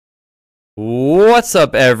What's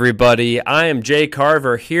up, everybody? I am Jay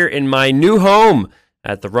Carver here in my new home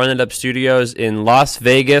at the Run It Up Studios in Las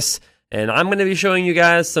Vegas, and I'm going to be showing you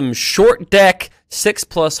guys some short deck 6+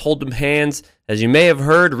 Hold'em hands. As you may have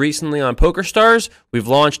heard recently on PokerStars, we've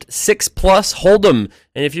launched 6+ Hold'em,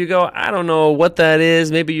 and if you go, I don't know what that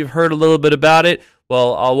is, maybe you've heard a little bit about it.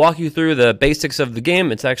 Well, I'll walk you through the basics of the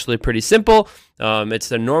game. It's actually pretty simple. It's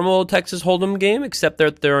a normal Texas Hold'em game, except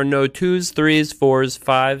that there are no 2s, 3s, 4s,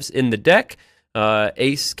 5s in the deck.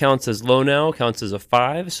 Ace counts as low now, counts as a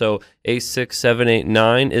 5. So ace, 6, 7, 8,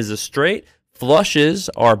 9 is a straight. Flushes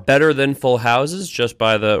are better than full houses just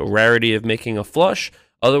by the rarity of making a flush.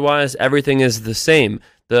 Otherwise, everything is the same.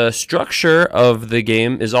 The structure of the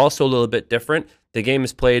game is also a little bit different. The game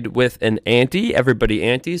is played with an ante, everybody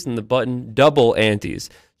antes, and the button double antes.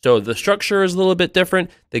 So the structure is a little bit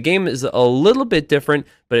different. The game is a little bit different,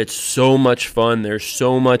 but it's so much fun. There's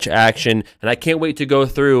so much action, and I can't wait to go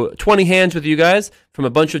through 20 hands with you guys from a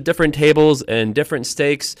bunch of different tables and different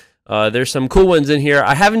stakes. There's some cool ones in here.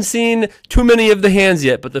 I haven't seen too many of the hands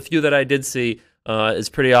yet, but the few that I did see is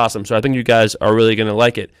pretty awesome. So I think you guys are really going to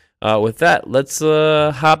like it. With that, let's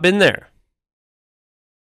hop in there.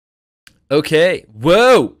 Okay,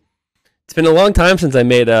 whoa! It's been a long time since I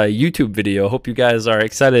made a YouTube video. Hope you guys are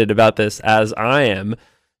excited about this as I am.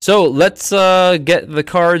 So let's get the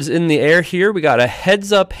cards in the air here. We got a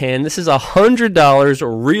heads-up hand. This is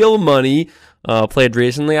 $100 real money played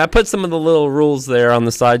recently. I put some of the little rules there on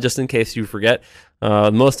the side just in case you forget.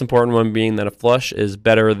 The most important one being that a flush is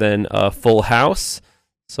better than a full house.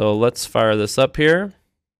 So let's fire this up here.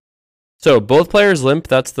 So both players limp,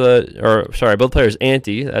 both players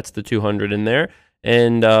ante, that's the 200 in there,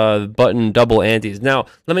 and button double antes. Now,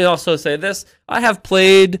 let me also say this, I have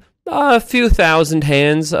played a few thousand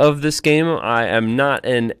hands of this game. I am not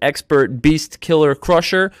an expert beast killer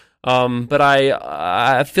crusher, but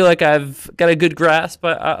I feel like I've got a good grasp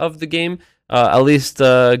of the game, at least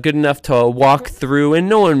good enough to walk through,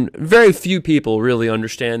 and very few people really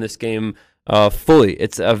understand this game fully.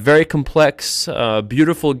 It's a very complex,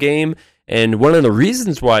 beautiful game. And one of the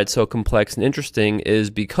reasons why it's so complex and interesting is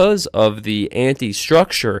because of the ante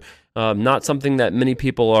structure. Not something that many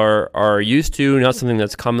people are used to, not something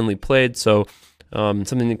that's commonly played. So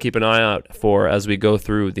something to keep an eye out for as we go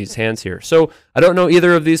through these hands here. So I don't know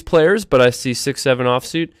either of these players, but I see 6-7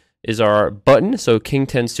 offsuit is our button. So King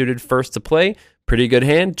 10 suited first to play. Pretty good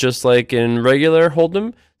hand, just like in regular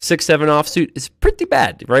Hold'em. 6-7 offsuit is pretty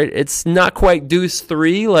bad, right? It's not quite deuce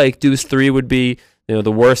 3, like deuce 3 would be, the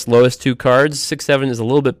worst, lowest two cards. 6-7 is a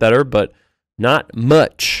little bit better, but not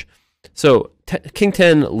much. So King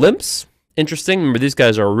 10 limps. Interesting. Remember, these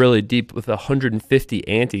guys are really deep with 150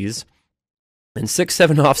 antes. And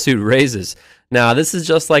 6-7 offsuit raises. Now, this is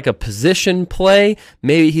just like a position play.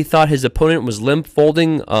 Maybe he thought his opponent was limp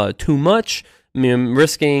folding too much. I mean,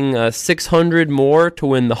 risking 600 more to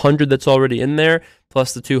win the 100 that's already in there,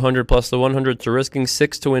 plus the 200 plus the 100, so risking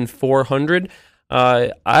 6 to win 400.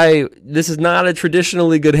 This is not a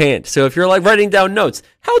traditionally good hand. So if you're like writing down notes,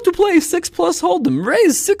 how to play 6+ Hold'em,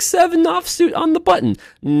 raise 6-7 offsuit on the button.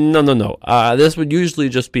 No. This would usually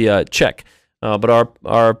just be a check. But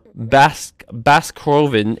our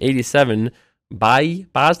Baskroven 87,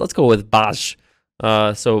 Baj, let's go with Baj.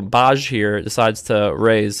 So Baj here decides to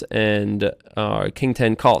raise, and King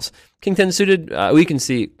 10 calls. King 10 suited, we can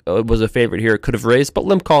see was a favorite here. It could have raised, but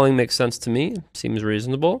limp calling makes sense to me. Seems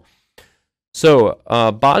reasonable. So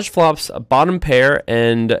Baj flops a bottom pair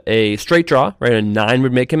and a straight draw, right? A 9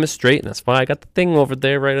 would make him a straight, and that's why I got the thing over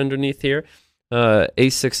there right underneath here.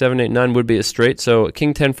 Ace, 6, 7, 8, 9 would be a straight. So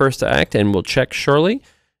King 10 first to act, and we'll check surely.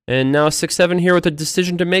 And now 6-7 here with a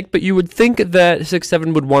decision to make, but you would think that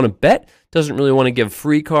 6-7 would want to bet. Doesn't really want to give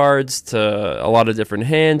free cards to a lot of different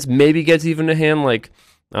hands. Maybe gets even a hand like,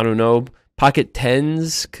 I don't know, pocket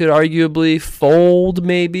 10s could arguably fold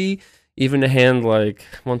maybe. Even a hand like,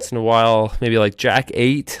 once in a while, maybe like Jack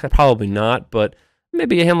 8, probably not, but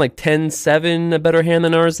maybe a hand like 10-7, a better hand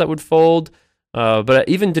than ours that would fold. But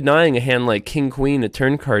even denying a hand like King Queen, a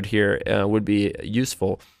turn card here, would be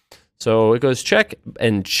useful. So it goes check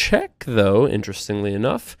and check, though, interestingly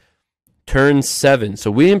enough. Turn 7.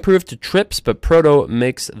 So we improve to trips, but Proto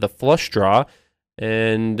makes the flush draw.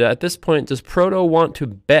 And at this point, does Proto want to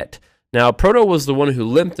bet? Now, Proto was the one who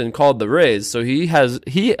limped and called the raise, so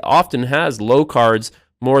he often has low cards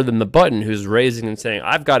more than the button, who's raising and saying,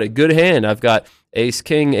 I've got a good hand. I've got ace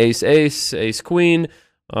king, ace ace, ace queen,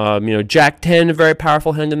 Jack 10, a very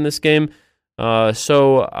powerful hand in this game.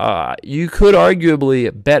 So you could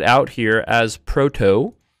arguably bet out here as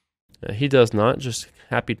Proto. He does not, just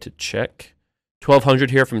happy to check.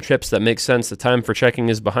 1200 here from trips, that makes sense. The time for checking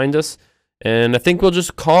is behind us. And I think we'll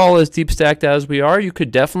just call as deep stacked as we are. You could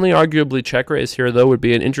definitely arguably check raise here, though, would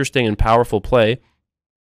be an interesting and powerful play.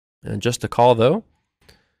 And just a call, though.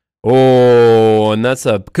 Oh, and that's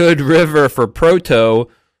a good river for Proto,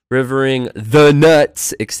 rivering the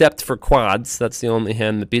nuts, except for quads. That's the only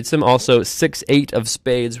hand that beats him. Also, 6-8 of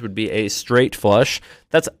spades would be a straight flush.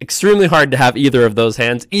 That's extremely hard to have either of those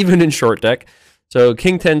hands, even in short deck. So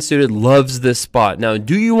King 10 suited loves this spot. Now,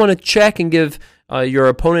 do you want to check and give your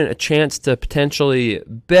opponent a chance to potentially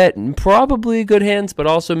bet? Probably good hands, but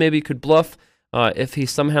also maybe could bluff if he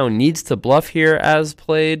somehow needs to bluff here as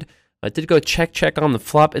played. I did go check on the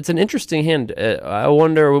flop. It's an interesting hand. I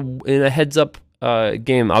wonder in a heads-up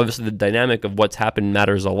game, obviously the dynamic of what's happened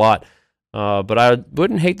matters a lot. But I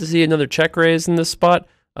wouldn't hate to see another check raise in this spot.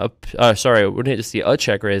 Sorry, I wouldn't hate to see a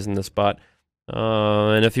check raise in this spot.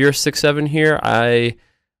 And if you're 6-7 here,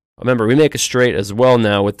 remember we make a straight as well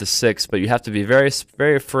now with the 6, but you have to be very,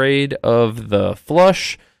 very afraid of the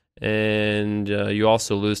flush. And you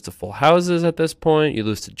also lose to full houses at this point. You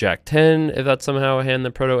lose to Jack 10 if that's somehow a hand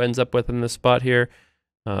that Proto ends up with in this spot here.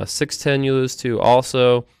 6-10 you lose to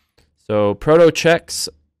also. So Proto checks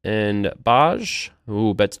and Baj,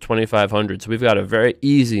 bets 2,500. So we've got a very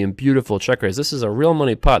easy and beautiful check raise. This is a real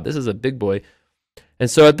money pot. This is a big boy. And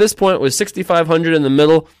so at this point with 6,500 in the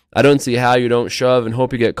middle, I don't see how you don't shove and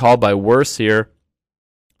hope you get called by worse here.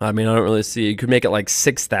 I mean, I don't really see. You could make it like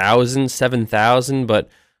 6,000, 7,000, but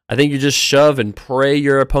I think you just shove and pray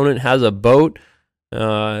your opponent has a boat.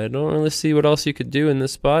 I don't really see what else you could do in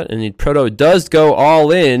this spot. And Proto does go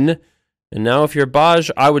all in. And now if you're Baj,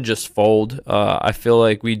 I would just fold. I feel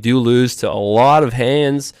like we do lose to a lot of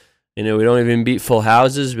hands. You know, we don't even beat full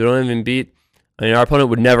houses. We don't even beat... I mean, our opponent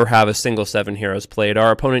would never have a single 7 heroes played. Our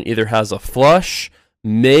opponent either has a flush,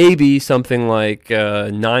 maybe something like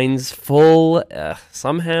 9s full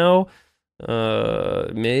somehow.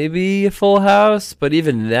 Maybe a full house, but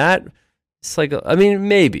even that, it's like, I mean,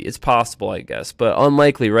 maybe it's possible, I guess, but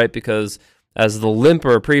unlikely, right? Because as the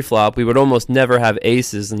limper pre-flop, we would almost never have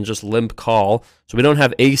aces and just limp call. So we don't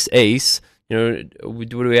have ace-ace. You know, what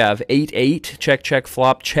do we have? 8-8, check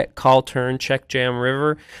flop, check call turn, check jam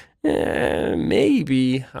river.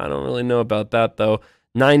 Maybe. I don't really know about that though.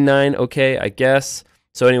 9-9, okay, I guess.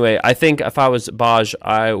 So anyway, I think if I was Baj,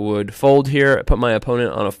 I would fold here, put my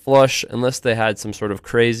opponent on a flush, unless they had some sort of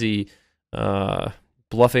crazy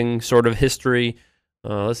bluffing sort of history.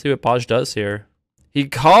 Let's see what Baj does here. He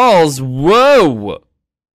calls, whoa!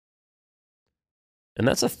 And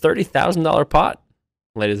that's a $30,000 pot,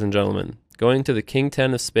 ladies and gentlemen. Going to the King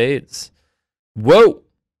 10 of spades. Whoa!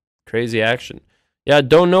 Crazy action. Yeah,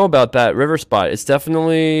 don't know about that river spot. It's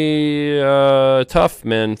definitely tough,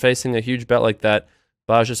 man, facing a huge bet like that.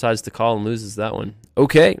 Baj decides to call and loses that one.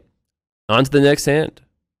 Okay, on to the next hand.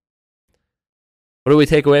 What do we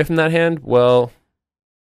take away from that hand? Well,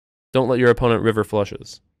 don't let your opponent river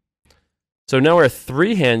flushes. So now we're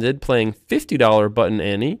three-handed, playing $50 button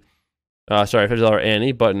ante. Sorry, $50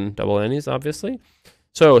 ante, button double antes, obviously.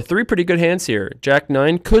 So 3 pretty good hands here. Jack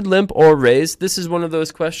 9 could limp or raise. This is one of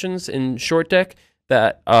those questions in short deck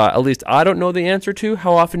that at least I don't know the answer to.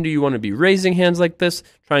 How often do you want to be raising hands like this,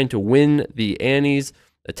 trying to win the antes,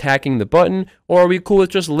 attacking the button, or are we cool with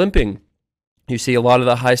just limping? You see a lot of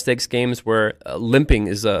the high-stakes games where limping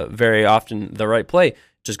is very often the right play.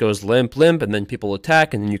 Just goes limp, and then people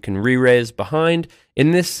attack, and then you can re-raise behind.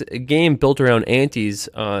 In this game built around antes,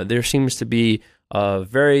 there seems to be a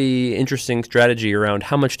very interesting strategy around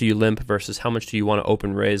how much do you limp versus how much do you want to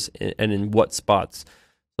open raise and in what spots.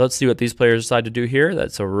 Let's see what these players decide to do here.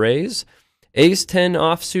 That's a raise. Ace 10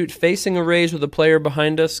 offsuit facing a raise with a player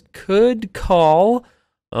behind us. Could call.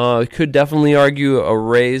 Could definitely argue a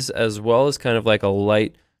raise as well as kind of like a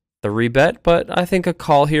light 3-bet, but I think a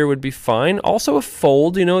call here would be fine. Also a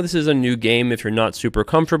fold, you know, this is a new game. If you're not super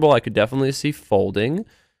comfortable, I could definitely see folding.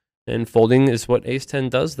 And folding is what Ace 10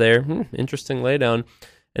 does there. Interesting laydown.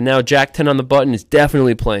 And now Jack 10 on the button is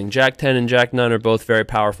definitely playing. Jack 10 and Jack 9 are both very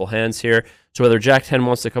powerful hands here. So whether Jack 10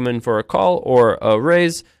 wants to come in for a call or a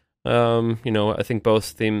raise, you know, I think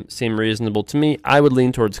both seem reasonable to me. I would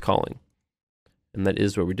lean towards calling. And that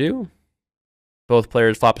is what we do. Both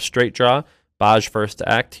players flop a straight draw. Baj first to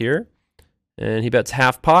act here. And he bets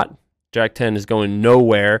half pot. Jack 10 is going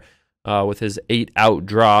nowhere with his 8-out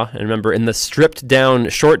draw. And remember, in the stripped down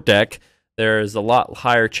short deck, there is a lot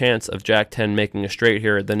higher chance of Jack 10 making a straight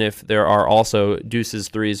here than if there are also deuces,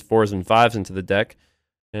 3s, 4s, and 5s into the deck.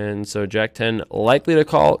 And so Jack 10 likely to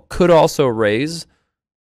call, could also raise.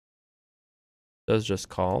 Does just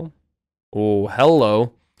call. Oh,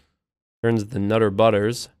 hello. Turns the nutter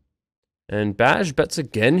butters. And Baj bets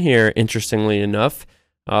again here, interestingly enough.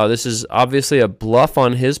 This is obviously a bluff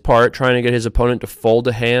on his part, trying to get his opponent to fold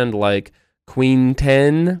a hand like Queen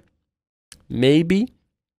 10, maybe.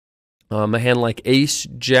 A hand like Ace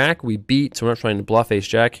Jack we beat, so we're not trying to bluff Ace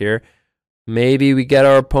Jack here. Maybe we get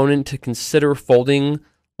our opponent to consider folding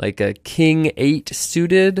like a King 8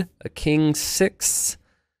 suited, a King 6.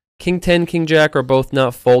 King 10, King Jack are both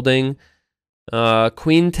not folding.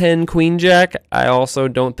 Queen 10, Queen Jack, I also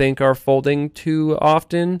don't think are folding too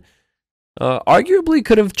often. Arguably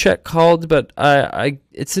could have check called, but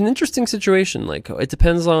it's an interesting situation. Like, it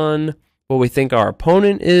depends on what we think our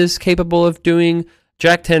opponent is capable of doing.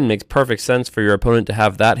 Jack 10 makes perfect sense for your opponent to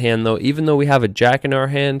have that hand, though. Even though we have a Jack in our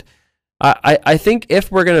hand, I think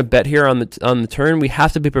if we're gonna bet here on the turn, we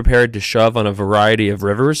have to be prepared to shove on a variety of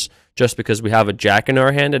rivers, just because we have a Jack in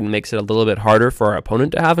our hand and it makes it a little bit harder for our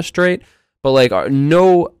opponent to have a straight. But like,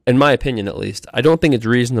 no, in my opinion at least, I don't think it's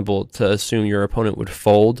reasonable to assume your opponent would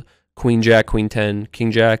fold Queen Jack, Queen 10,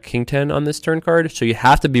 King Jack, King 10 on this turn card. So you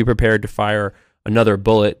have to be prepared to fire another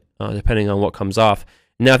bullet depending on what comes off.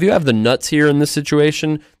 Now, if you have the nuts here in this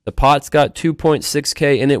situation, the pot's got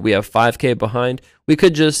 2.6K in it, we have 5K behind, we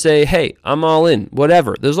could just say, hey, I'm all in,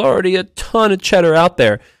 whatever. There's already a ton of cheddar out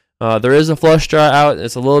there. There is a flush draw out.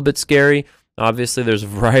 It's a little bit scary. Obviously, there's a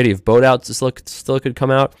variety of boat outs that still could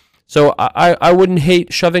come out. So I wouldn't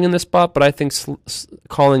hate shoving in this spot, but I think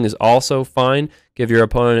calling is also fine. Give your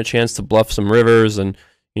opponent a chance to bluff some rivers, and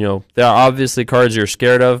you know there are obviously cards you're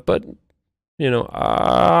scared of, but you know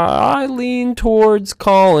I lean towards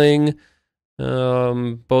calling.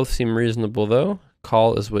 Both seem reasonable though.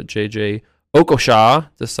 Call is what JJ Okosha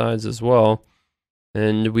decides as well,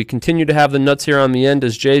 and we continue to have the nuts here on the end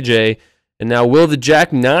as JJ. And now will the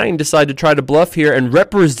Jack 9 decide to try to bluff here and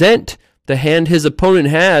represent the hand his opponent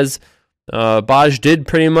has? Baj did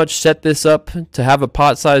pretty much set this up to have a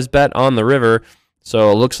pot-sized bet on the river,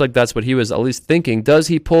 so it looks like that's what he was at least thinking. Does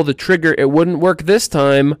he pull the trigger? It wouldn't work this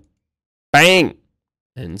time. Bang!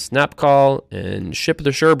 And snap call and ship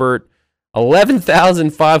the sherbert.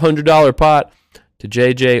 $11,500 pot to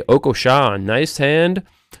JJ Okosha. Nice hand.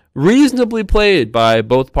 Reasonably played by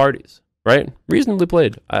both parties, right? Reasonably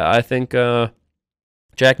played. I think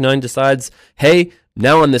Jack 9 decides, hey,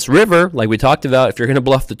 now on this river, like we talked about, if you're going to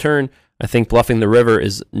bluff the turn, I think bluffing the river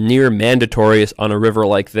is near mandatory on a river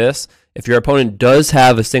like this. If your opponent does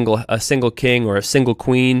have a single king or a single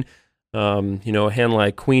queen, you know, a hand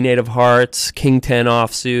like Queen 8 of Hearts, King 10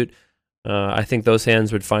 offsuit, I think those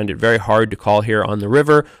hands would find it very hard to call here on the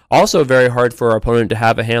river. Also very hard for our opponent to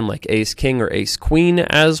have a hand like Ace King or Ace Queen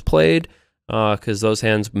as played, because those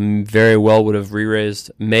hands very well would have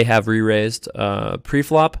may have re-raised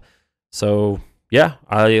pre-flop. So yeah,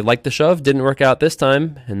 I like the shove. Didn't work out this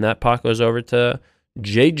time, and that pot goes over to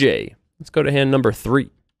JJ. Let's go to hand number 3.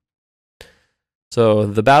 So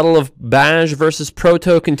the battle of Baj versus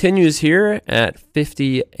Proto continues here at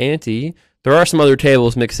 50 ante. There are some other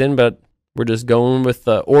tables mixed in, but we're just going with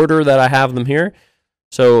the order that I have them here.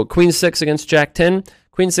 So Queen 6 against Jack 10.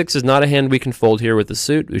 Queen 6 is not a hand we can fold here with the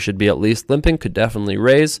suit. We should be at least limping, could definitely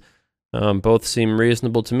raise. Both seem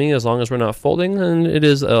reasonable to me as long as we're not folding, and it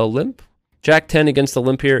is a limp. Jack 10 against the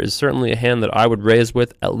limp here is certainly a hand that I would raise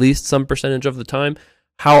with at least some percentage of the time.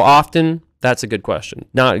 How often? That's a good question.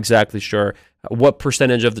 Not exactly sure. What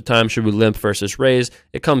percentage of the time should we limp versus raise?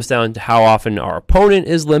 It comes down to how often our opponent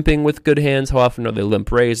is limping with good hands. How often are they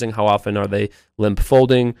limp raising? How often are they limp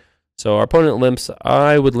folding? So our opponent limps.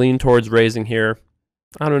 I would lean towards raising here.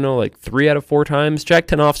 I don't know, like 3 out of 4 times. Jack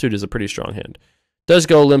 10 offsuit is a pretty strong hand. Does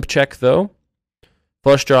go limp check though.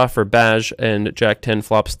 Flush draw for Baj, and Jack 10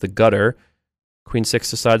 flops the gutter. Queen 6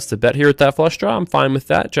 decides to bet here with that flush draw. I'm fine with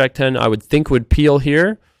that. Jack 10 I would think would peel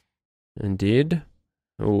here. Indeed.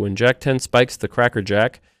 Oh, and Jack 10 spikes the Cracker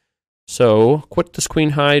Jack. So what does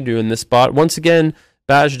Queen High do in this spot? Once again,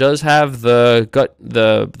 Baj does have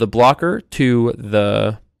the blocker to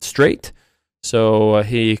the straight. So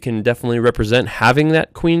he can definitely represent having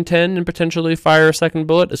that Queen 10 and potentially fire a second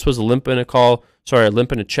bullet. This was a limp and a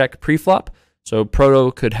limp and a check pre-flop. So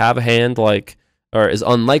Proto could have a hand like, or is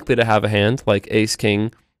unlikely to have a hand like Ace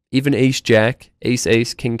King, even Ace Jack, Ace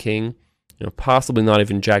Ace, King King, you know, possibly not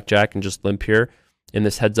even Jack Jack, and just limp here in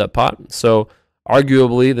this heads up pot. So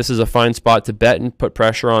arguably this is a fine spot to bet and put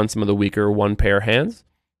pressure on some of the weaker one pair hands.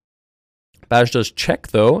 Baj does check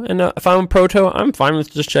though, and if I'm Proto, I'm fine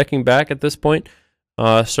with just checking back at this point.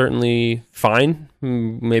 Certainly fine.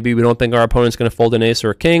 Maybe we don't think our opponent's going to fold an ace or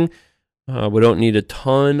a king. We don't need a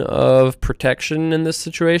ton of protection in this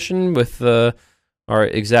situation with our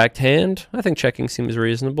exact hand. I think checking seems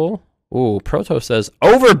reasonable. Ooh, Proto says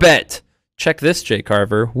overbet. Check this, Jay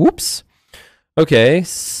Carver. Whoops. Okay,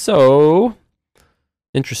 so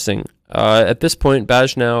Interesting. At this point,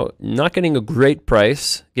 Baj now not getting a great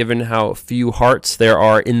price, given how few hearts there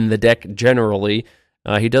are in the deck generally.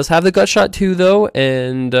 He does have the gut shot too, though,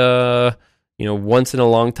 and once in a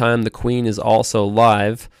long time, the queen is also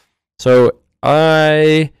live. So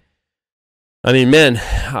I mean, man,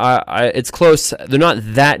 it's close. They're not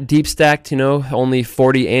that deep stacked, only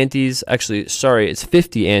 40 antes. Actually, sorry, it's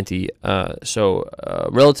 50 ante, so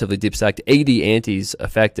relatively deep stacked, 80 antes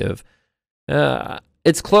effective.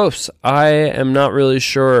 It's close. I am not really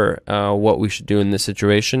sure what we should do in this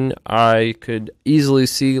situation. I could easily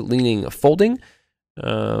see leaning folding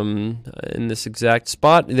in this exact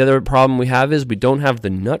spot. The other problem we have is we don't have the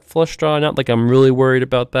nut flush draw. Not like I'm really worried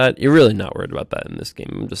about that. You're really not worried about that in this game.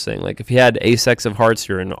 I'm just saying, like, if you had ace-x of hearts,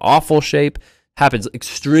 you're in awful shape. Happens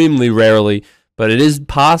extremely rarely, but it is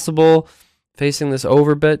possible. Facing this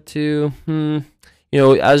overbet too.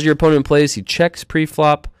 As your opponent plays, he checks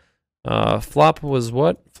pre-flop. Flop was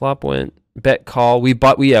what? Flop went bet call. We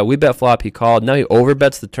bet flop. He called. Now he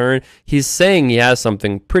overbets the turn. He's saying he has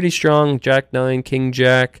something pretty strong. Jack 9, King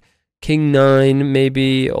Jack, King 9,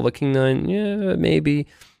 maybe. Oh, the King 9, yeah, maybe.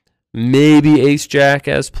 Maybe Ace Jack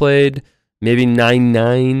as played. Maybe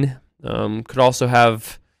 9-9. Could also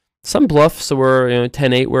have some bluffs. So we're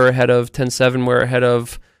 10-8. We're ahead of 10-7. We're ahead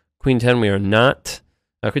of Queen 10. We are not.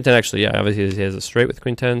 Queen 10 actually, yeah, obviously he has a straight with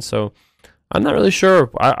Queen 10. So I'm not really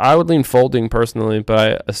sure. I would lean folding personally, but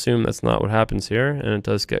I assume that's not what happens here, and it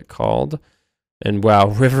does get called. And wow,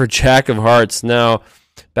 river jack of hearts. Now,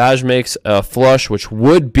 Baj makes a flush, which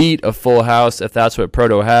would beat a full house if that's what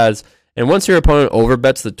Proto has. And once your opponent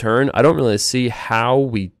overbets the turn, I don't really see how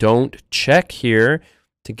we don't check here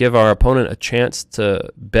to give our opponent a chance to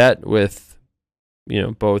bet with,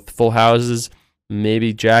 both full houses,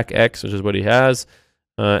 maybe Jack X, which is what he has,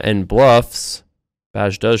 and bluffs.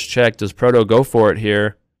 Baj does check. Does Proto go for it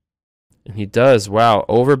here? And he does. Wow,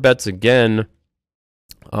 overbets again.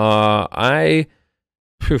 I'm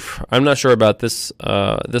not sure about this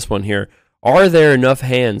one here. Are there enough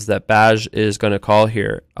hands that Baj is going to call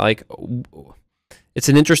here? Like, it's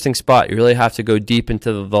an interesting spot. You really have to go deep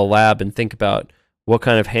into the lab and think about what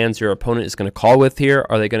kind of hands your opponent is going to call with here.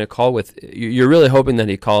 Are they going to call with? You're really hoping that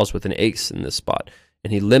he calls with an ace in this spot,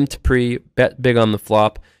 and he limped pre, bet big on the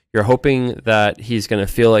flop. You're hoping that he's going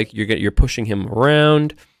to feel like you're pushing him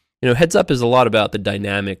around. Heads up is a lot about the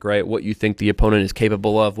dynamic, right? What you think the opponent is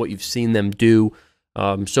capable of, what you've seen them do.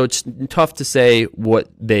 So it's tough to say what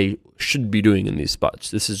they should be doing in these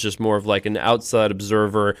spots. This is just more of like an outside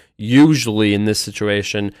observer. Usually in this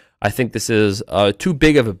situation, I think this is too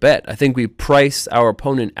big of a bet. I think we price our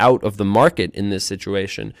opponent out of the market in this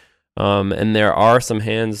situation. And there are some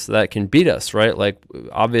hands that can beat us, right? Like,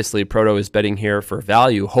 obviously, Proto is betting here for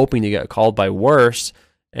value, hoping to get called by worse.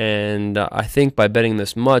 And I think by betting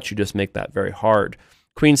this much, you just make that very hard.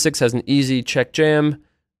 Queen 6 has an easy check jam,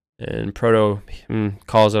 and Proto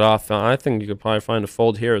calls it off. I think you could probably find a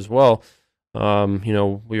fold here as well.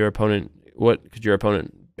 Your opponent, what could your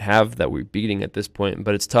opponent have that we're beating at this point?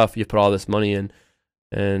 But it's tough. You put all this money in.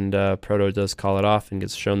 And Proto does call it off and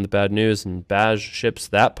gets shown the bad news, and Baj ships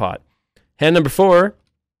that pot. Hand number 4,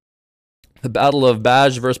 the battle of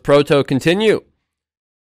Baj versus Proto continue.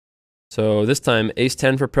 So this time, ace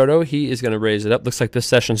 10 for Proto. He is going to raise it up. Looks like this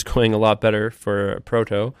session's going a lot better for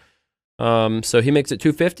Proto. So he makes it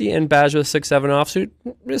 250, and Baj with 6-7 offsuit.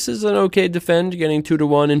 This is an okay defend, getting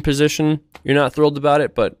 2-1 in position. You're not thrilled about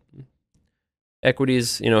it, but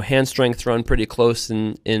equities, hand strengths run pretty close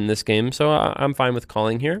in this game, so I'm fine with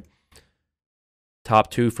calling here. Top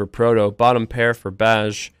 2 for Proto, bottom pair for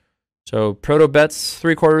Baj. So Proto bets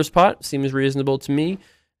 3/4 pot, seems reasonable to me.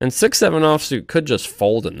 And 6-7 offsuit could just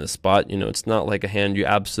fold in this spot. It's not like a hand you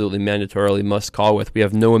absolutely mandatorily must call with. We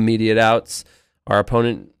have no immediate outs. Our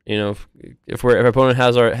opponent, if our opponent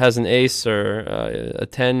has an ace or a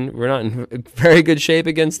 10, we're not in very good shape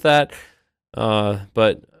against that.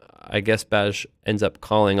 But I guess Baj ends up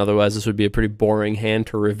calling. Otherwise, this would be a pretty boring hand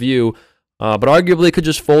to review. But arguably could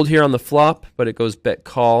just fold here on the flop, but it goes bet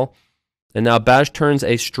call. And now Baj turns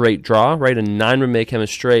a straight draw, right? A 9 would make him a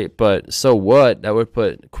straight, but so what? That would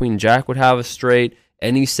put Queen Jack would have a straight.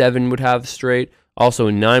 Any 7 would have a straight. Also,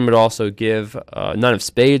 a 9 would also give, 9 of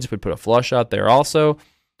spades would put a flush out there also.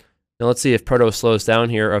 Now let's see if Proto slows down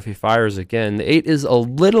here or if he fires again. The 8 is a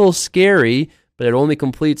little scary, but it only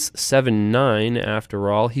completes 7-9 after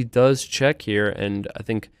all. He does check here, and I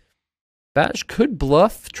think Baj could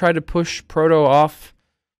bluff, try to push Proto off.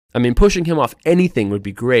 I mean, pushing him off anything would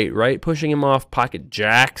be great, right? Pushing him off pocket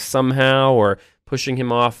jacks somehow, or pushing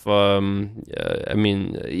him off, even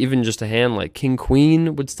just a hand like King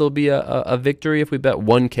Queen would still be a victory if we bet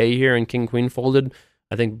 1K here and King Queen folded.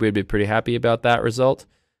 I think we'd be pretty happy about that result.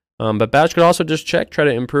 But Baj could also just check, try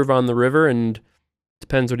to improve on the river, and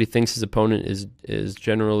depends what he thinks his opponent is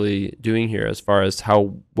generally doing here as far as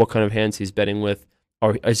what kind of hands he's betting with,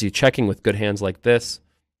 or is he checking with good hands like this?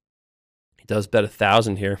 He does bet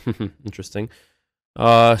 1,000 here. Interesting.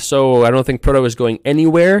 So I don't think Proto is going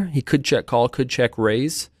anywhere. He could check call, could check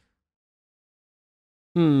raise.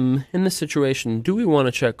 In this situation, do we want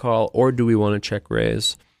to check call or do we want to check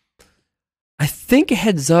raise? I think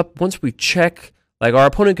heads up, once we check, like our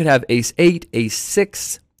opponent could have ace-8,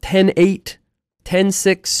 ace-6, 10-8,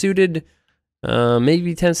 10-6 suited,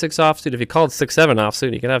 maybe 10-6 offsuit. If he called 6-7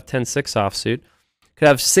 offsuit, he could have 10-6 offsuit. Could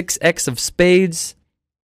have 6x of spades.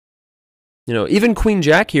 You know, even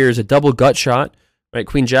Queen-Jack here is a double gut shot, right?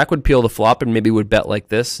 Queen-Jack would peel the flop and maybe would bet like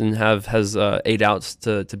this and has 8 outs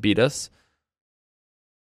to beat us.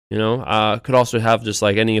 You know, could also have just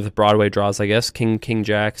like any of the Broadway draws, I guess. King,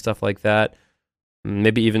 Jack, stuff like that.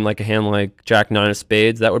 Maybe even like a hand like Jack 9 of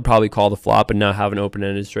spades. That would probably call the flop and now have an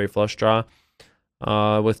open-ended straight flush draw.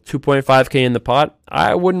 With 2.5k in the pot,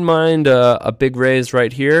 I wouldn't mind a big raise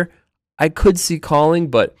right here. I could see calling,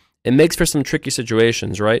 but it makes for some tricky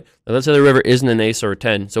situations, right? Now, let's say the river isn't an ace or a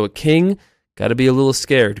 10. So a king, got to be a little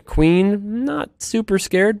scared. Queen, not super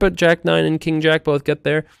scared, but Jack 9 and King Jack both get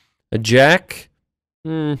there. A jack...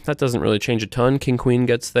 that doesn't really change a ton. King Queen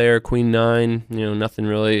gets there. Queen 9, you know, nothing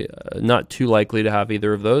really, not too likely to have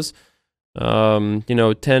either of those. You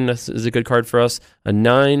know, 10 is a good card for us. A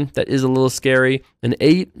 9, that is a little scary. An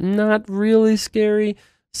 8, not really scary.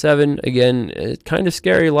 7, again, kind of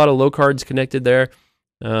scary. A lot of low cards connected there.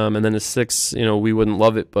 And then a 6, you know, we wouldn't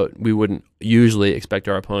love it, but we wouldn't usually expect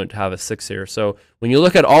our opponent to have a 6 here. So when you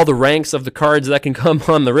look at all the ranks of the cards that can come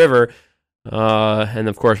on the river, and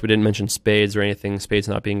of course we didn't mention spades or anything, spades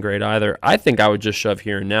not being great either, I think I would just shove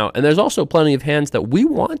here and now. And there's also plenty of hands that we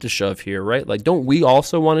want to shove here, right? Like, don't we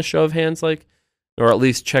also want to shove hands like, or at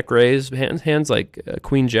least check raise hands like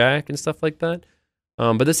Queen Jack and stuff like that?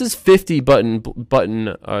 But this is 50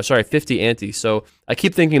 50 ante, so I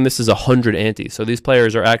keep thinking this is 100 ante, so these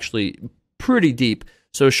players are actually pretty deep.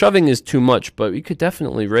 So shoving is too much, but we could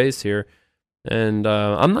definitely raise here. And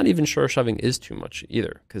I'm not even sure shoving is too much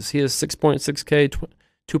either, because he has 6.6k,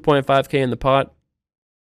 2.5k in the pot.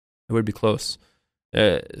 It would be close.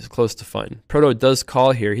 It's close to fine. Proto does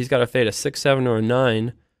call here. He's got a fade, a 6, 7, or a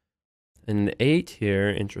 9. An 8 here,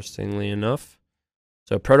 interestingly enough.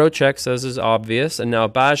 So Proto checks, as is obvious, and now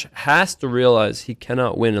Baj has to realize he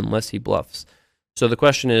cannot win unless he bluffs. So the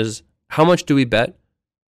question is, how much do we bet,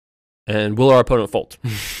 and will our opponent fold?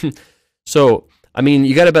 So... I mean,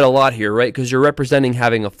 you got to bet a lot here, right? Because you're representing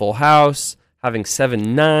having a full house, having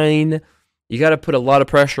 7-9. You got to put a lot of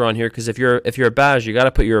pressure on here, because if you're a Baj, you got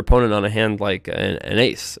to put your opponent on a hand like an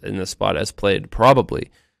ace in this spot as played,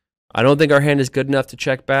 probably. I don't think our hand is good enough to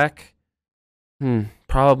check back.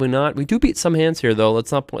 Probably not. We do beat some hands here, though.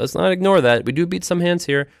 Let's not ignore that. We do beat some hands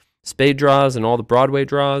here. Spade draws and all the Broadway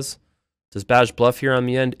draws. Does Baj bluff here on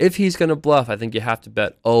the end? If he's going to bluff, I think you have to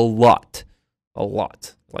bet a lot. A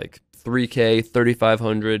lot. Like 3K,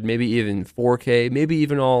 3,500, maybe even 4K, maybe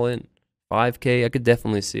even all in 5K. I could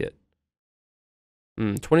definitely see it.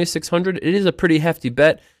 2,600. It is a pretty hefty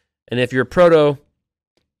bet, and if you're a Proto,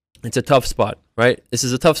 it's a tough spot, right? This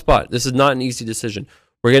is a tough spot. This is not an easy decision.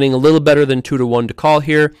 We're getting a little better than 2-1 to call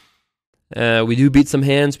here. We do beat some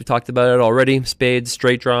hands. We talked about it already. Spades,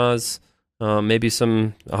 straight draws, maybe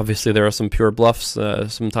some. Obviously, there are some pure bluffs.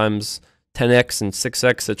 Sometimes 10x and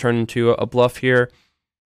 6x that turn into a bluff here.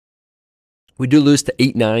 We do lose to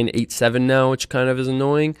 8-9, 8-7 now, which kind of is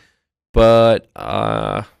annoying, but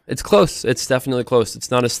it's close. It's definitely close.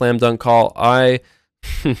 It's not a slam dunk call.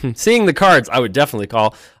 Seeing the cards, I would definitely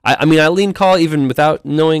call. I mean, I lean call even without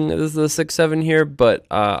knowing this is the 6-7 here, but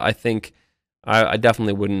I think I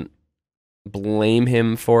definitely wouldn't blame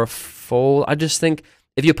him for a fold. I just think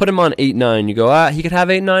if you put him on 8-9, you go, he could have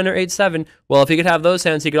 8-9 or 8-7. Well, if he could have those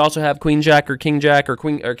hands, he could also have Queen Jack or King Jack or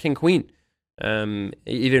King Queen.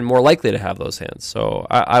 Even more likely to have those hands. So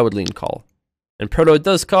I would lean call. And Proto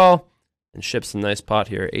does call and ships a nice pot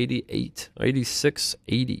here. 88, 86,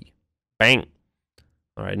 80. Bang.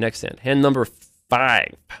 All right, next hand. Hand number 5.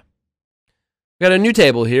 We got a new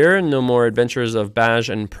table here. No more adventures of Baj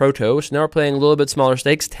and Proto. So now we're playing a little bit smaller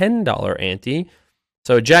stakes. $10 ante.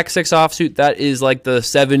 So Jack 6 offsuit, that is like the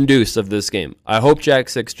 7 deuce of this game. I hope Jack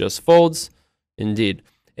 6 just folds. Indeed.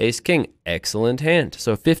 Ace King, excellent hand.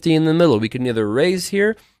 So 50 in the middle. We can either raise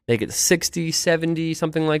here, make it 60, 70,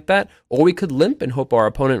 something like that, or we could limp and hope our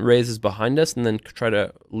opponent raises behind us and then try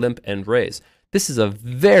to limp and raise. This is a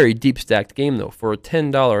very deep stacked game, though, for a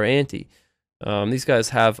 $10 ante. These guys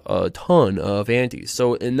have a ton of antes.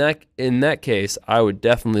 So in that case, I would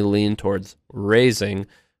definitely lean towards raising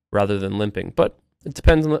rather than limping. But it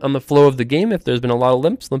depends on the flow of the game. If there's been a lot of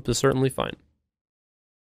limps, limp is certainly fine.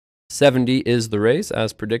 70 is the raise,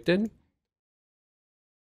 as predicted.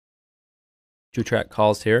 Two-track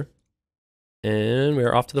calls here. And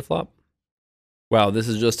we're off to the flop. Wow, this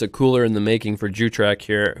is just a cooler in the making for Jutrack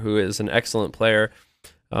here, who is an excellent player.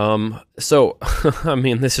 So, I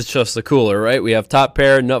mean, this is just a cooler, right? We have top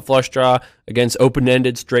pair, nut flush draw against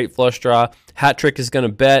open-ended straight flush draw. Hat trick is going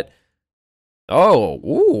to bet. Oh,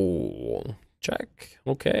 ooh, check.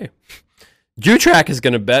 Okay. Jutrack is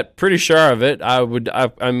going to bet. Pretty sure of it.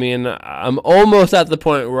 I mean, I'm almost at the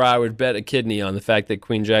point where I would bet a kidney on the fact that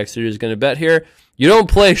Queen Jack suited is going to bet here. You don't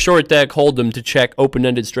play short deck hold'em to check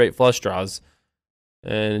open-ended straight flush draws.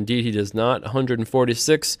 And indeed, he does not.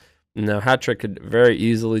 146. Now, hat trick could very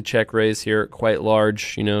easily check raise here, quite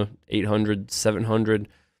large, 800, 700,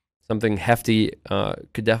 something hefty,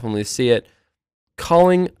 could definitely see it.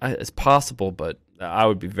 Calling is possible, but I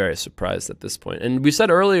would be very surprised at this point. And we said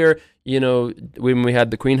earlier, when we had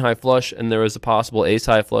the queen high flush and there was a possible ace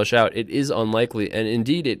high flush out, it is unlikely, and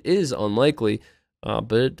indeed it is unlikely,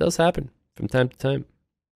 but it does happen from time to time.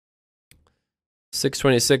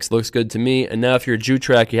 626 looks good to me, and now if you're a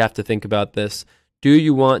Jutrack, you have to think about this. Do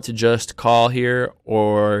you want to just call here,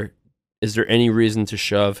 or is there any reason to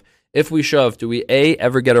shove? If we shove, do we A,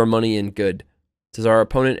 ever get our money in good? Does our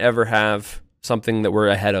opponent ever have something that we're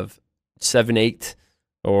ahead of? 7-8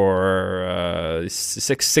 or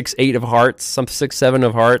 6-8 of hearts, some 6-7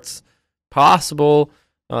 of hearts? Possible,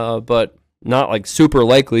 but not like super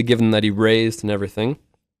likely given that he raised and everything.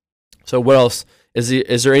 So what else?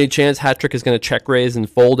 Is there any chance hat trick is going to check raise and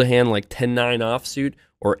fold a hand like 10-9 offsuit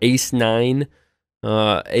or ace-9?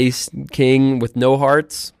 Ace king with no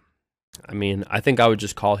hearts. I mean, I think I would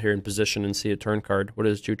just call here in position and see a turn card. What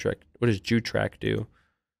does Jutrack do?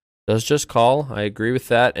 Does just call. I agree with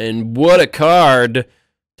that. And what a card!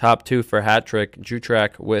 Top 2 for hat trick.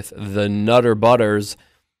 Jutrack with the Nutter Butters.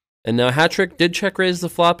 And now hat trick did check raise the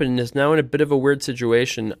flop and is now in a bit of a weird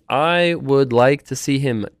situation. I would like to see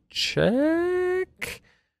him check.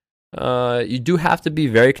 You do have to be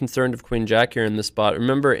very concerned of Queen Jack here in this spot.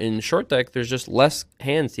 Remember, in short deck, there's just less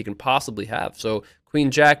hands he can possibly have. So Queen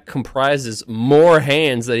Jack comprises more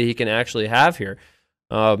hands that he can actually have here.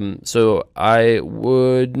 So I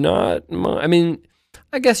would not. I mean,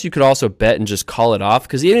 I guess you could also bet and just call it off,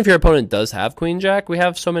 because even if your opponent does have Queen Jack, we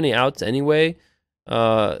have so many outs anyway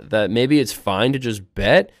that maybe it's fine to just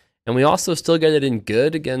bet. And we also still get it in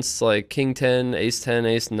good against like King 10, Ace 10,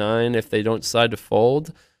 Ace 9 if they don't decide to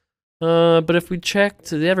fold. But if we check,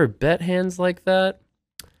 do they ever bet hands like that?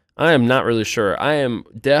 I am not really sure. I am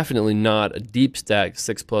definitely not a deep stack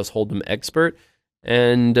 6+ hold'em expert.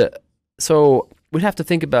 And so we'd have to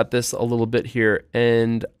think about this a little bit here.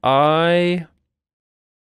 And my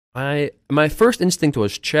first instinct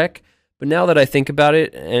was check, but now that I think about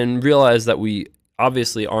it and realize that we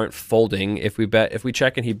obviously aren't folding, if we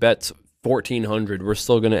check and he bets 1400, we're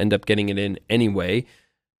still going to end up getting it in anyway.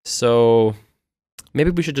 So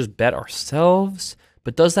maybe we should just bet ourselves,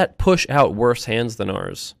 but does that push out worse hands than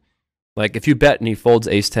ours? Like if you bet and he folds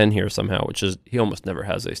ace 10 here somehow, which is, he almost never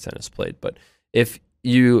has ace 10 as played, but if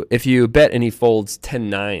you bet and he folds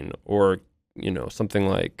 10-9 or something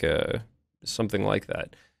like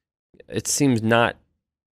that, it seems not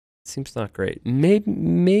great.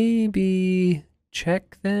 Maybe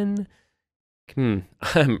check then. I'm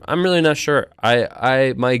really not sure.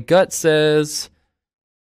 My gut says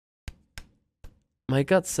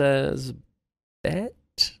bet.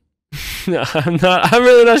 I'm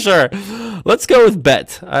really not sure. Let's go with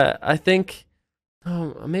bet. I think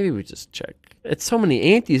maybe we just check. It's so many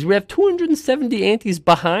antes. We have 270 antes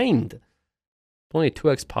behind. Only a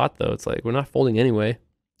 2x pot though. It's like we're not folding anyway.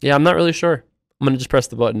 Yeah, I'm not really sure. I'm gonna just press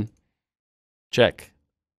the button. Check.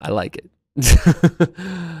 I like it.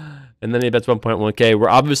 And then he bets 1.1k. We're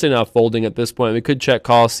obviously not folding at this point. We could check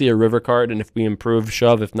call, see a river card, and if we improve,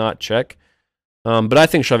 shove. If not, check. But I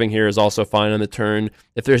think shoving here is also fine on the turn.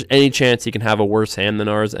 If there's any chance he can have a worse hand than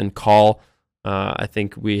ours and call, I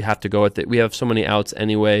think we have to go with it. We have so many outs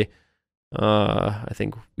anyway. I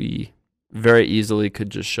think we very easily could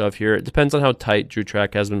just shove here. It depends on how tight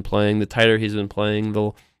Jutrack has been playing. The tighter he's been playing,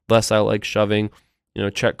 the less I like shoving.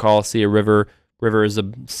 Check call, see a river. River is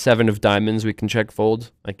a 7 of diamonds. We can check fold,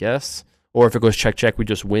 I guess. Or if it goes check, check, we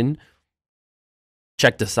just win.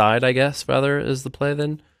 Check decide, I guess, rather, is the play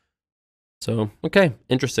then. So, okay,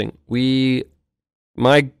 interesting.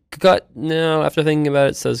 My gut now, after thinking about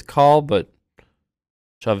it, says call, but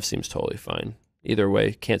shove seems totally fine. Either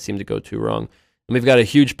way, can't seem to go too wrong. And we've got a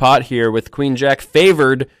huge pot here with Queen Jack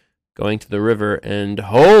favored, going to the river and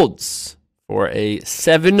holds for a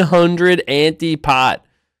 700 ante pot.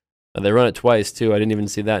 They run it twice too. I didn't even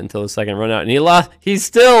see that until the second run out, and he lost. He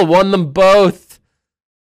still won them both.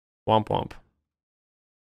 Womp womp.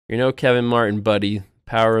 You're no Kevin Martin, buddy.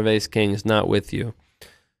 Power of Ace King is not with you.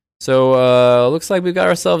 So looks like we've got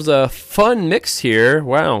ourselves a fun mix here.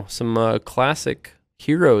 Wow, some classic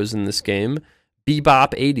heroes in this game.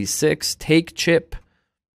 Bebop 86, Take Chip.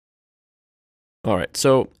 All right,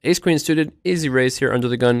 so Ace Queen suited, easy raise here under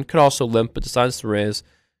the gun. Could also limp, but decides to raise.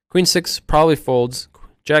 Queen 6 probably folds.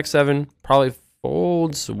 Jack 7 probably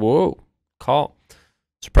folds. Whoa, call.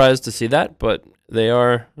 Surprised to see that, but they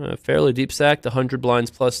are fairly deep stacked, 100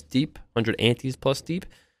 blinds plus deep, 100 antes plus deep.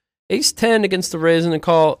 Ace 10 against the raise and a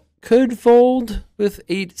call could fold with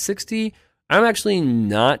 860. I'm actually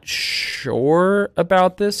not sure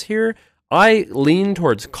about this here. I lean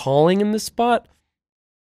towards calling in this spot.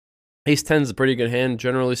 Ace 10 is a pretty good hand,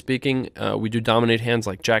 generally speaking. We do dominate hands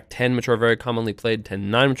like Jack 10, which are very commonly played,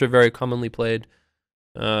 10-9, which are very commonly played.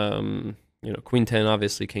 Queen 10,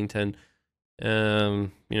 obviously, King 10.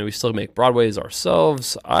 We still make broadways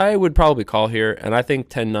ourselves. I would probably call here, and I think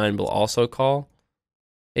 10-9 will also call.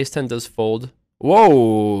 Ace 10 does fold.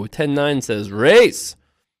 Whoa, 10-9 says raise.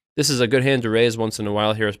 This is a good hand to raise once in a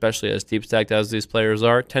while here, especially as deep stacked as these players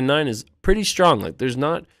are. 10-9 is pretty strong. Like, there's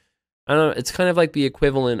not, I don't know, it's kind of like the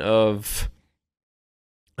equivalent of,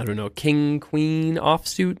 I don't know, King, Queen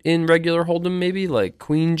offsuit in regular Hold'em, maybe, like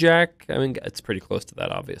Queen, Jack. I mean, it's pretty close to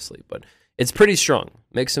that, obviously, but it's pretty strong.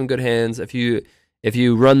 Makes some good hands. If you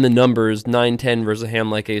run the numbers, 9-10 versus a hand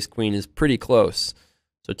like Ace Queen is pretty close.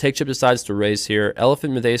 So Take Chip decides to raise here.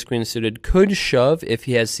 Elephant with Ace Queen suited could shove if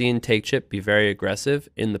he has seen Take Chip be very aggressive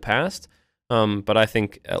in the past, but I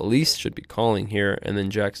think at least should be calling here, and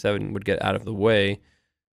then Jack 7 would get out of the way.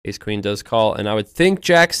 Ace Queen does call, and I would think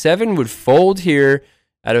Jack 7 would fold here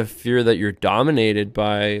out of fear that you're dominated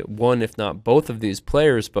by one, if not both of these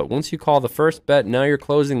players. But once you call the first bet, now you're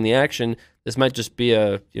closing the action. This might just be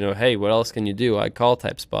a, hey, what else can you do? I call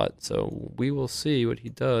type spot. So we will see what he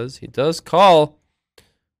does. He does call.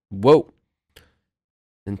 Whoa.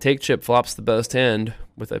 And Take Chip flops the best hand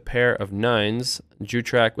with a pair of 9s.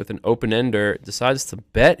 Jutrack with an open ender decides to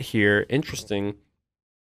bet here. Interesting.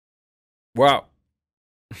 Wow.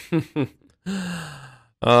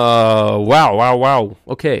 Wow.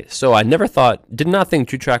 Okay, so I did not think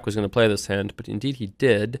Jutrack was going to play this hand, but indeed he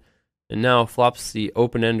did. And now flops the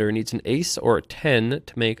open ender, needs an ace or a 10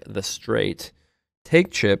 to make the straight.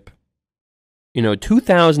 Take Chip,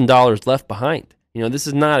 $2,000 left behind. This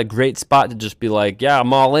is not a great spot to just be like, yeah,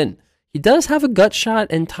 I'm all in. He does have a gut shot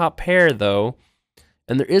and top pair, though,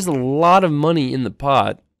 and there is a lot of money in the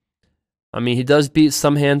pot. I mean, he does beat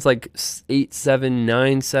some hands like 8-7,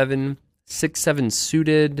 9-7, 6-7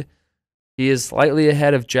 suited. He is slightly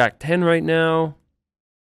ahead of Jack 10 right now,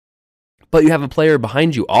 but you have a player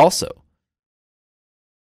behind you also.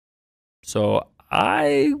 So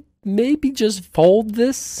I maybe just fold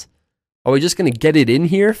this. Are we just going to get it in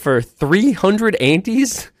here for 300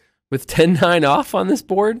 antes with 10-9 off on this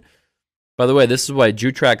board? By the way, this is why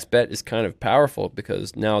Jutrack's bet is kind of powerful,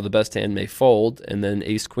 because now the best hand may fold, and then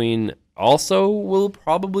Ace Queen also will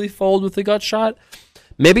probably fold with the gut shot.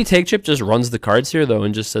 Maybe Take Chip just runs the cards here, though,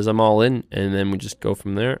 and just says, I'm all in, and then we just go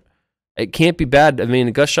from there. It can't be bad. I mean,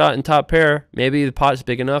 a gut shot and top pair, maybe the pot's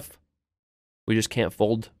big enough. We just can't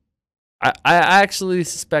fold. I actually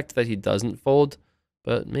suspect that he doesn't fold,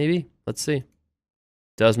 but maybe. Let's see.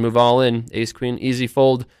 Does move all in. Ace Queen, easy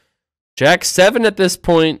fold. Jack 7 at this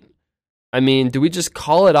point. I mean, do we just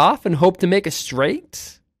call it off and hope to make a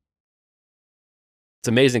straight? It's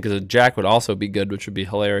amazing because a Jack would also be good, which would be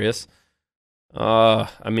hilarious. I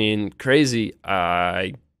mean, crazy,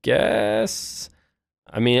 I guess.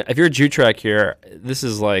 I mean, if you're Jutrack here, this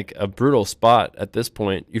is like a brutal spot at this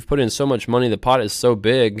point. You've put in so much money. The pot is so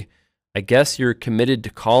big. I guess you're committed to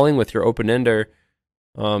calling with your open ender.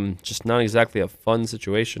 Just not exactly a fun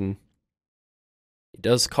situation. He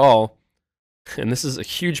does call, and this is a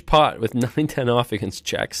huge pot with 9-10 off against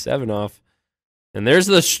Jack 7 off. And there's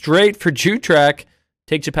the straight for Jutrack.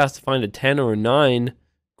 Take Chip has to find a 10 or a 9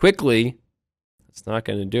 quickly. It's not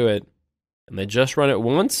going to do it. And they just run it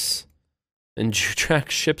once, and Jutrack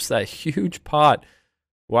ships that huge pot.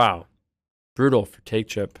 Wow. Brutal for Take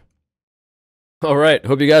Chip. All right.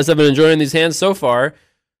 Hope you guys have been enjoying these hands so far.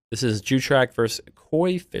 This is Jutrack versus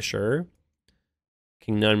Koi Fisher.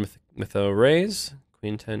 King 9 with a raise.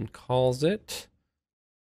 Queen 10 calls it.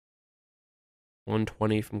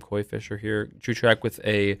 120 from Koi Fisher here. Jutrack with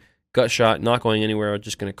a gut shot, not going anywhere.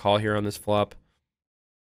 Just going to call here on this flop.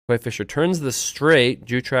 Koi Fisher turns the straight.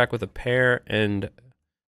 Jew track with a pair and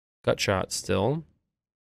gut shot still.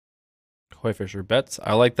 Koi Fisher bets.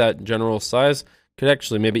 I like that general size. Could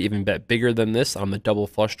actually maybe even bet bigger than this on the double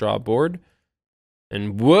flush draw board.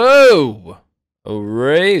 And whoa! A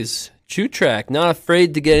raise. Jew track, not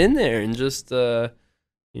afraid to get in there and just, you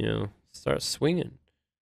know, start swinging.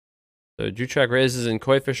 So Jew track raises and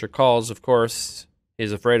Koi Fisher calls, of course.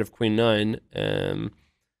 He's afraid of Queen 9.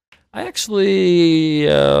 I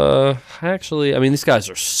mean, these guys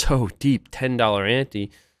are so deep. $10 ante.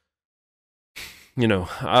 You know,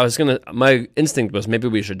 my instinct was maybe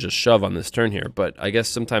we should just shove on this turn here, but I guess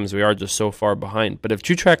sometimes we are just so far behind. But if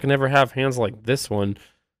Jew track can never have hands like this one,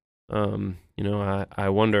 you know, I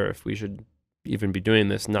wonder if we should even be doing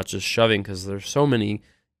this, not just shoving, because there's so many,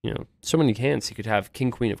 you know, so many hands. He could have King,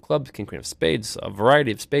 Queen of clubs, King, Queen of spades, a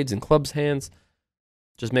variety of spades and clubs hands.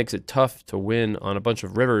 Just makes it tough to win on a bunch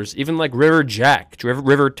of rivers, even like River Jack,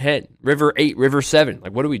 River 10, River 8, River 7.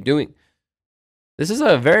 Like, what are we doing? This is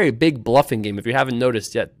a very big bluffing game, if you haven't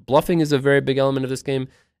noticed yet. Bluffing is a very big element of this game,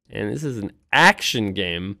 and this is an action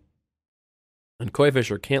game. And Koi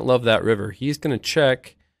Fisher can't love that river. He's going to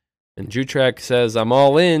check, and Jew track says, I'm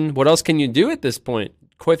all in. What else can you do at this point?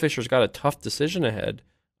 Koi Fisher's got a tough decision ahead,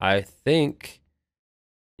 I think.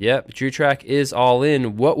 Yep, Jew track is all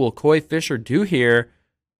in. What will Koi Fisher do here?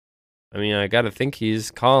 I mean, I got to think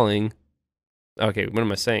he's calling. Okay, what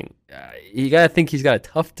am I saying? You got to think he's got a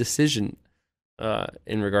tough decision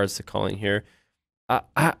in regards to calling here.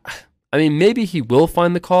 I mean, maybe he will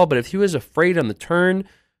find the call, but if he was afraid on the turn,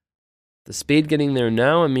 the spade getting there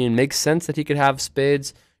now, I mean, it makes sense that he could have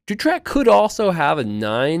spades. Jew track could also have a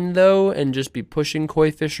 9, though, and just be pushing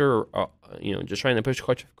Koi Fisher, you know, just trying to push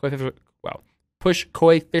Koi Fisher, wow, push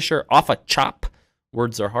Koi Fisher off a chop.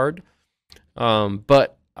 Words are hard.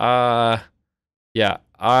 But yeah,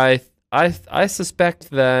 I suspect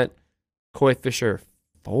that Koi Fisher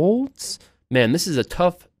folds. Man, this is a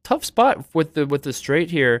tough spot with the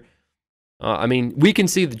straight here. I mean, we can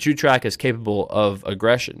see the Jew track is capable of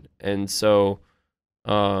aggression, and so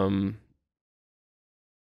so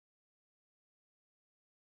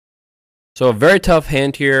a very tough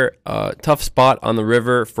hand here, tough spot on the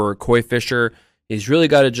river for Koi Fisher. He's really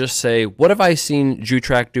got to just say, what have I seen Jew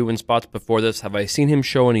track do in spots before this? Have I seen him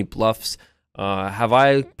show any bluffs? Have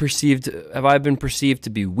I been perceived to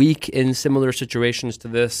be weak in similar situations to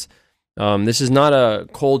this? This is not a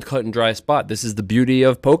cold, cut and dry spot. This is the beauty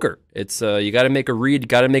of poker. It's you got to make a read,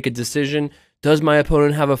 got to make a decision. Does my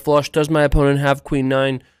opponent have a flush? Does my opponent have Queen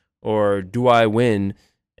 9? Or do I win?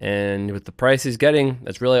 And with the price he's getting,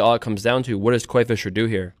 that's really all it comes down to. What does Koi Fisher do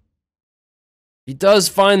here? He does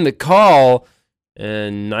find the call.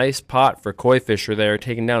 And nice pot for Koi Fisher there,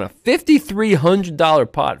 taking down a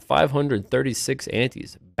 $5,300 pot, 536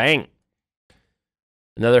 antes. Bang.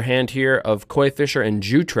 Another hand here of Koi Fisher and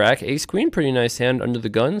Jew track. Ace Queen, pretty nice hand under the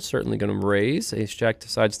gun. Certainly going to raise. Ace Jack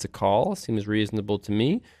decides to call. Seems reasonable to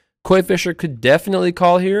me. Koi Fisher could definitely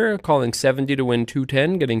call here, calling 70 to win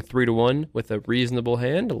 210, getting 3-1 with a reasonable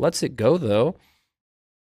hand. Lets it go, though.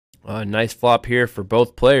 Nice flop here for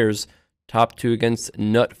both players. Top 2 against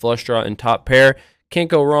nut, flush draw, and top pair. Can't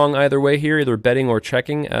go wrong either way here, either betting or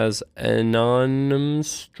checking as Anonymous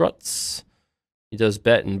struts. He does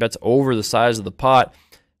bet and bets over the size of the pot.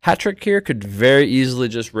 Hat trick here could very easily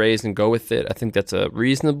just raise and go with it. I think that's a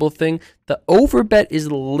reasonable thing. The overbet is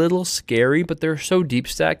a little scary, but they're so deep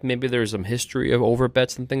stacked. Maybe there's some history of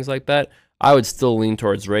overbets and things like that. I would still lean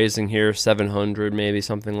towards raising here, 700, maybe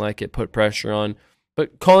something like it, put pressure on.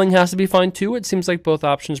 But calling has to be fine too. It seems like both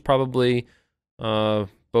options probably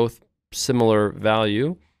both similar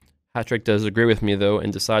value. Hat-trick does agree with me though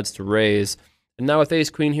and decides to raise. And now with ace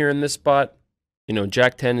queen here in this spot, you know,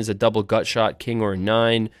 jack 10 is a double gut shot, king or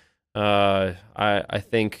 9. I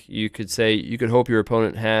think you could say, you could hope your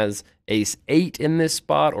opponent has ace 8 in this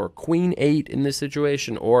spot or queen 8 in this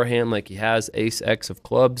situation, or a hand like he has ace x of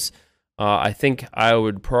clubs. I think I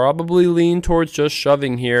would probably lean towards just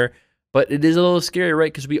shoving here. But it is a little scary,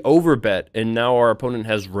 right? Because we overbet, and now our opponent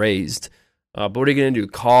has raised. But what are you going to do?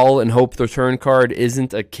 Call and hope the turn card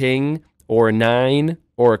isn't a king or a 9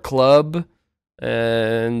 or a club,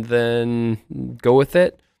 and then go with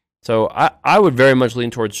it? So I would very much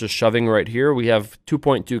lean towards just shoving right here. We have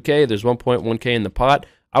 2.2K. There's 1.1K in the pot.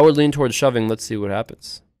 I would lean towards shoving. Let's see what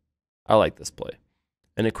happens. I like this play.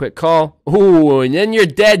 And a quick call. Ooh, and then you're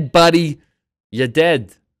dead, buddy. You're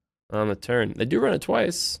dead on the turn. They do run it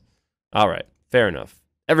twice. All right, fair enough.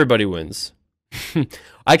 Everybody wins.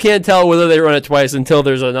 I can't tell whether they run it twice until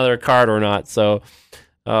there's another card or not. So,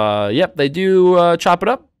 yep, they do chop it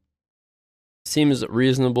up. Seems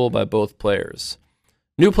reasonable by both players.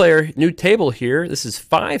 New player, new table here. This is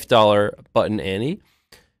 $5 button ante.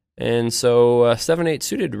 And so 7-8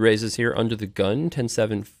 suited raises here under the gun.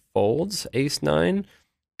 10-7 folds. Ace-9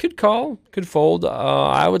 could call, could fold.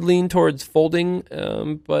 I would lean towards folding,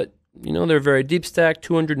 but you know, they're very deep stack,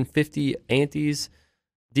 250 antes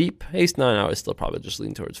deep. Ace-9, I would still probably just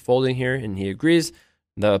lean towards folding here, and he agrees.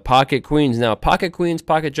 The pocket queens. Now, pocket queens,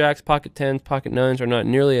 pocket jacks, pocket 10s, pocket 9s are not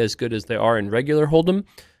nearly as good as they are in regular hold'em,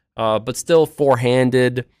 but still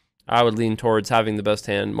four-handed. I would lean towards having the best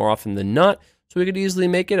hand more often than not. So we could easily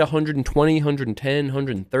make it 120, 110,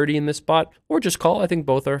 130 in this spot, or just call. I think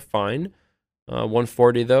both are fine.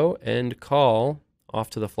 140 though, and call. Off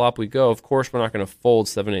to the flop we go. Of course, we're not going to fold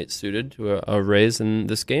 7-8 suited to a raise in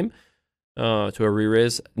this game, to a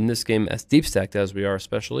re-raise in this game as deep stacked as we are,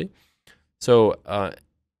 especially. So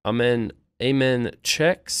amen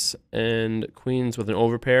checks and queens with an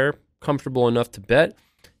overpair, comfortable enough to bet.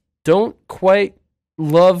 Don't quite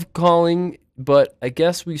love calling, but I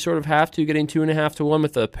guess we sort of have to, getting 2.5 to 1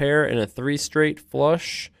 with a pair and a 3 straight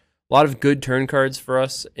flush. A lot of good turn cards for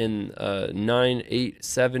us in 9, 8,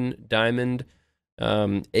 7 diamond.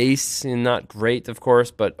 Ace, not great, of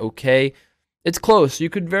course, but okay. It's close.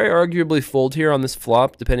 You could very arguably fold here on this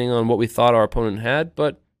flop, depending on what we thought our opponent had,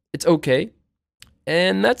 but it's okay.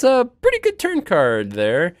 And that's a pretty good turn card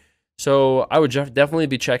there. So I would definitely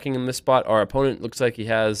be checking in this spot. Our opponent looks like he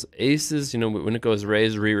has aces. You know, when it goes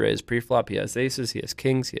raise, re-raise, pre-flop, he has aces, he has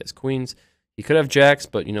kings, he has queens. He could have jacks,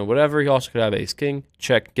 but, you know, whatever. He also could have ace-king.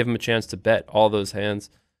 Check, give him a chance to bet all those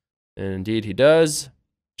hands. And indeed he does.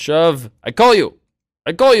 Shove. I call you.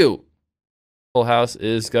 I call you. Full house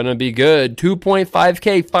is going to be good.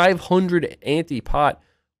 2.5K, 500 ante pot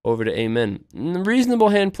over to amen. Reasonable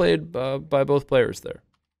hand played by both players there.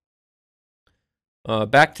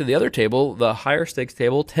 Back to the other table, the higher stakes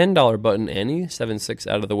table, $10 button ante, 7-6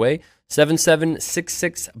 out of the way. 7-7,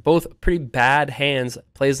 6-6, both pretty bad hands.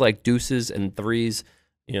 Plays like deuces and threes,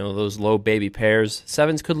 you know, those low baby pairs.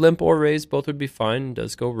 Sevens could limp or raise, both would be fine.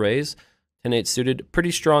 Does go raise. 10-8 suited,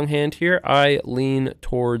 pretty strong hand here. I lean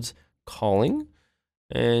towards calling.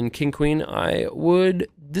 And king queen, I would,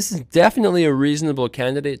 this is definitely a reasonable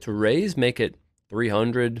candidate to raise. Make it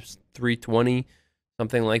 300, 320,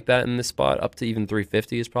 something like that in this spot. Up to even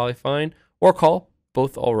 350 is probably fine. Or call,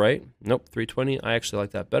 both all right. Nope, 320, I actually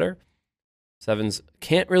like that better. Sevens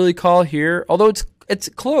can't really call here, although it's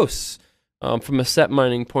close from a set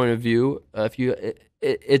mining point of view.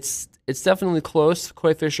 It's definitely close.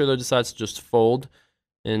 Koi Fisher though decides to just fold,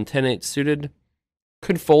 and 10-8 suited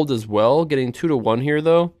could fold as well. Getting 2 to 1 here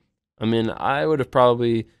though. I mean, I would have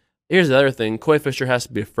probably. Here's the other thing: Koi Fisher has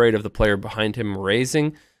to be afraid of the player behind him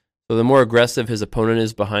raising. So the more aggressive his opponent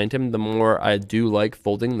is behind him, the more I do like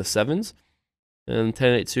folding the sevens. And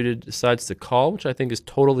 10-8 suited decides to call, which I think is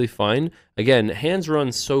totally fine. Again, hands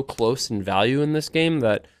run so close in value in this game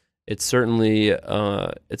that it's certainly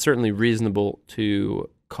reasonable to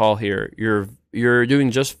call here. You're doing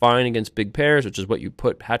just fine against big pairs, which is what you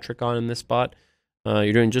put hat trick on in this spot.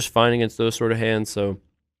 You're doing just fine against those sort of hands, so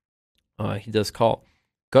he does call.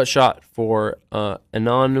 Gut shot for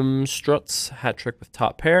Anonymous Struts, hat trick with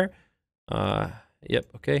top pair. Yep,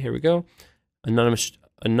 okay, here we go.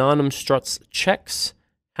 Anonymous Struts checks,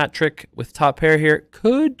 hat trick with top pair here.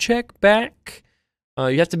 Could check back.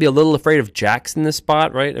 You have to be a little afraid of jacks in this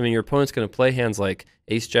spot, right? I mean, your opponent's going to play hands like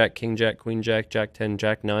ace jack, king jack, queen jack, jack 10,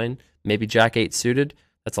 jack 9, maybe jack 8 suited.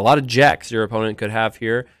 That's a lot of jacks your opponent could have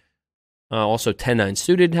here. Also, 10-9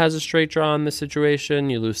 suited has a straight draw in this situation.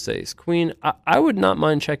 You lose to ace queen. I would not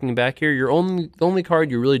mind checking back here. The only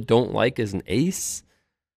card you really don't like is an ace.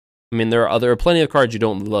 I mean, there are plenty of cards you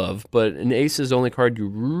don't love, but an ace is the only card you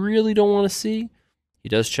really don't want to see. He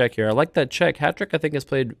does check here. I like that check. Hat trick, I think, has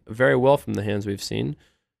played very well from the hands we've seen.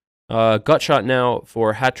 Gut shot now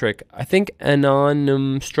for hat trick. I think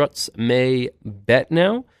Anonymous Struts may bet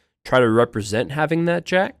now, try to represent having that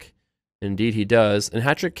jack. Indeed, he does. And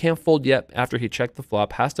hat trick can't fold yet after he checked the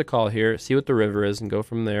flop. Has to call here, see what the river is, and go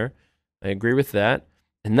from there. I agree with that.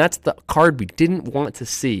 And that's the card we didn't want to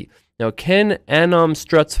see. Now, can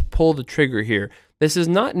Struts pull the trigger here? This is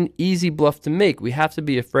not an easy bluff to make. We have to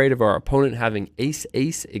be afraid of our opponent having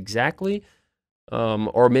ace-ace exactly.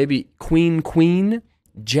 Or maybe queen-queen,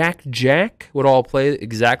 jack-jack would all play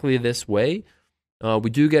exactly this way.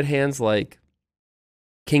 We do get hands like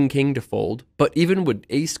king-king to fold. But even would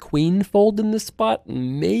ace-queen fold in this spot?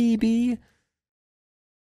 Maybe.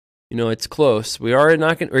 You know, it's close. We're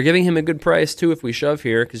giving him a good price, too, if we shove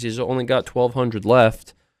here, because he's only got 1,200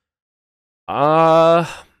 left. I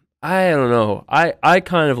don't know. I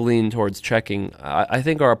kind of lean towards checking. I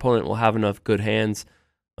think our opponent will have enough good hands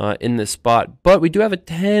in this spot. But we do have a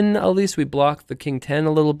 10. At least we blocked the king 10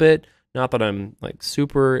 a little bit. Not that I'm like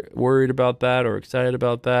super worried about that or excited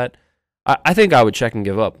about that. I think I would check and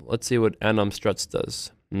give up. Let's see what Anam Struts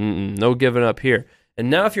does. No giving up here. And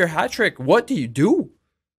now if you're hat trick, what do you do?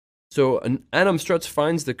 So Anam Struts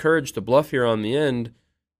finds the courage to bluff here on the end.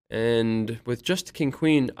 And with just king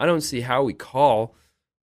queen, I don't see how we call.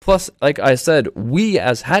 Plus, like I said, we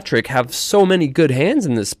as hat trick have so many good hands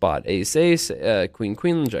in this spot. Ace, ace, queen,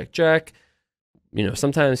 queen, jack, jack. You know,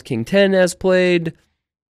 sometimes king 10 has played.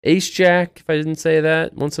 Ace, jack, if I didn't say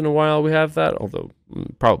that. Once in a while we have that. Although,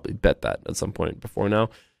 probably bet that at some point before now.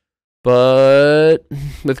 But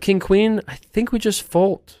with king, queen, I think we just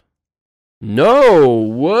fold. No!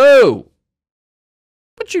 Whoa!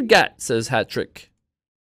 What you got, says hat trick.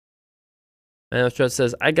 And Strut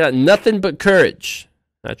says, I got nothing but courage.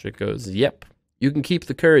 Patrick goes, yep, you can keep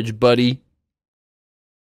the courage, buddy.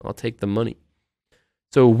 I'll take the money.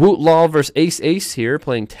 So Woot Law versus Ace Ace here,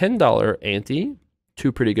 playing $10 ante.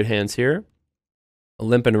 Two pretty good hands here. A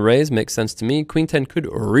limp and a raise makes sense to me. Queen 10 could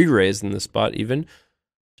re-raise in this spot even.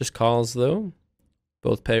 Just calls though.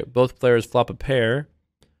 Both players flop a pair.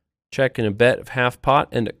 Check and a bet of half pot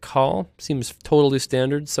and a call. Seems totally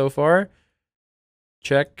standard so far.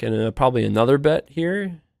 Check and probably another bet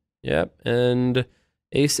here. Yep, and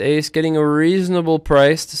Ace Ace getting a reasonable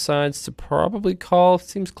price, decides to probably call.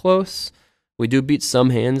 Seems close. We do beat some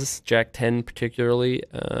hands, Jack 10 particularly.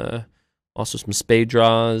 Also some spade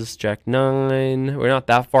draws, Jack 9. We're not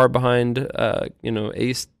that far behind, you know,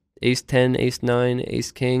 Ace 10, Ace 9,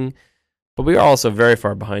 Ace King. But we are also very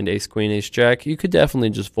far behind Ace Queen, Ace Jack. You could definitely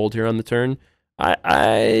just fold here on the turn.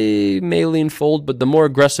 I may lean fold, but the more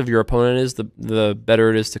aggressive your opponent is, the better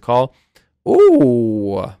it is to call.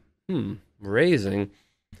 Ooh, raising.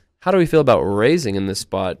 How do we feel about raising in this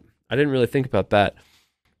spot? I didn't really think about that.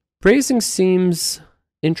 Raising seems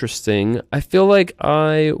interesting. I feel like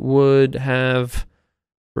I would have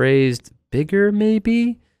raised bigger, maybe.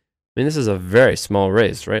 I mean, this is a very small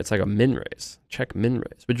raise, right? It's like a min raise. Check min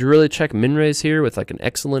raise. Would you really check min raise here with like an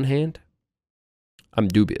excellent hand? I'm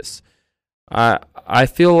dubious. I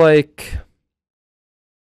feel like,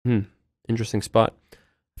 interesting spot.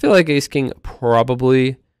 I feel like Ace King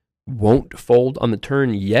probably won't fold on the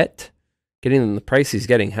turn yet. Getting the price he's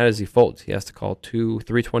getting, how does he fold? He has to call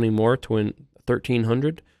 320 more to win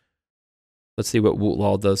 1,300. Let's see what Woot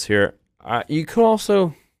Law does here. You could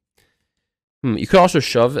also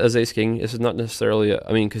shove as Ace King. This is not necessarily,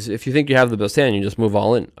 I mean, because if you think you have the best hand, you just move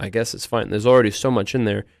all in. I guess it's fine. There's already so much in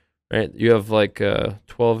there. Right, you have like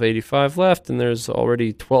 1285 left, and there's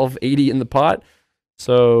already 1280 in the pot.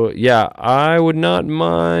 So yeah, I would not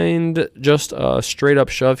mind just a straight up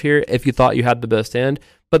shove here if you thought you had the best hand.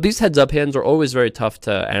 But these heads up hands are always very tough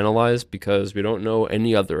to analyze because we don't know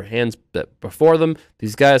any other hands before them.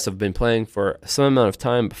 These guys have been playing for some amount of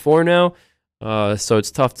time before now, so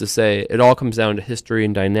it's tough to say. It all comes down to history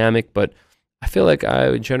and dynamic, but I feel like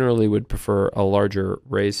I generally would prefer a larger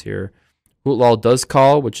raise here. Woot Law does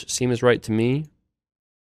call, which seems right to me.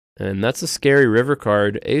 And that's a scary river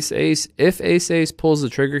card. Ace Ace, if Ace Ace pulls the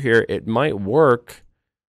trigger here, it might work.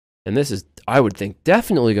 And this is, I would think,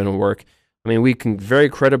 definitely going to work. I mean, we can very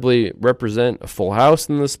credibly represent a full house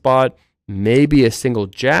in this spot. Maybe a single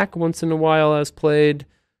jack once in a while as played.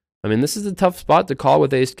 I mean, this is a tough spot to call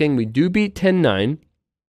with Ace King. We do beat 10-9.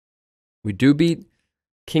 We do beat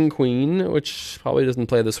King Queen, which probably doesn't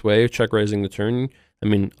play this way. Check raising the turn. I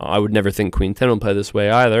mean, I would never think Queen 10 would play this way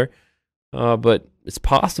either. But it's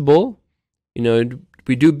possible. You know,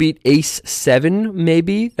 we do beat Ace 7,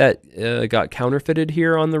 maybe, that got counterfeited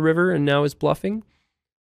here on the river and now is bluffing.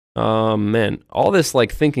 Man, all this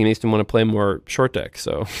like thinking makes me want to play more short deck.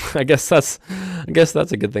 So I guess that's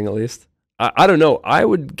a good thing at least. I don't know. I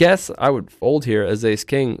would guess I would fold here as Ace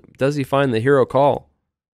King. Does he find the hero call?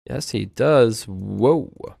 Yes, he does.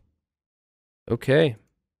 Whoa. Okay.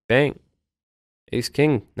 Bang. Ace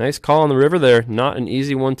King. Nice call on the river there. Not an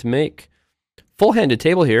easy one to make. Full-handed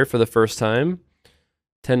table here for the first time.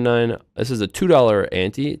 10-9. This is a $2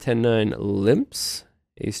 ante. 10-9 limps.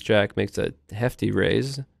 Ace Jack makes a hefty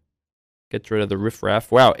raise. Gets rid of the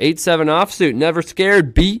riffraff. Wow. 8-7 offsuit. Never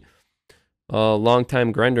scared. B.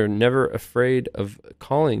 Long-time grinder. Never afraid of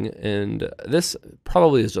calling. And this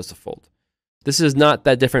probably is just a fold. This is not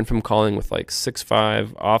that different from calling with like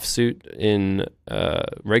 6-5 offsuit in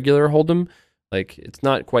regular hold'em. Like, it's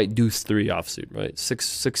not quite deuce 3 offsuit, right?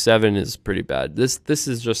 6-7 is pretty bad. This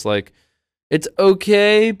is just like, it's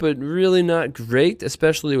okay, but really not great,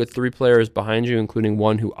 especially with 3 players behind you, including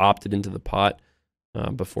one who opted into the pot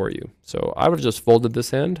before you. So I would have just folded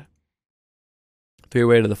this hand.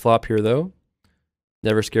 3-way to the flop here, though.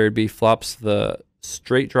 Never Scared B flops the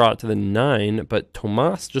straight draw to the 9, but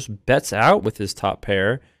Tomas just bets out with his top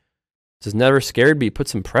pair. Does Never Scared Be put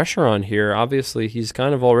some pressure on here? Obviously, he's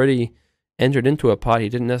kind of already entered into a pot he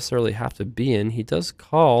didn't necessarily have to be in. He does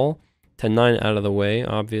call 10-9 out of the way,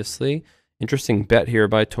 obviously. Interesting bet here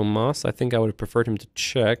by Tomas. I think I would have preferred him to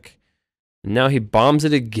check. And now he bombs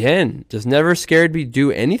it again. Does Never Scared Be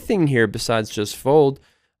do anything here besides just fold?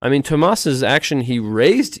 I mean, Tomas's action, he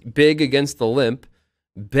raised big against the limp,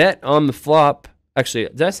 bet on the flop. Actually,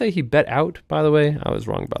 did I say he bet out, by the way? I was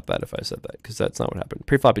wrong about that if I said that, because that's not what happened.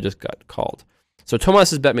 Pre-flop, he just got called. So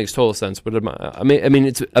Tomas's bet makes total sense. But I mean,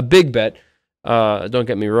 it's a big bet. Don't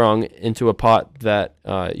get me wrong, into a pot that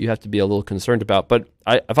you have to be a little concerned about. But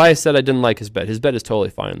if I said I didn't like his bet is totally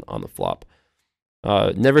fine on the flop.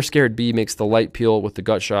 Never Scared B makes the light peel with the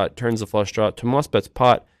gut shot, turns the flush draw. Tomas bets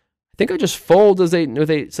pot. I think I just fold as with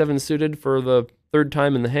 8-7 suited for the third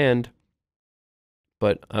time in the hand.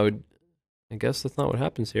 But I guess that's not what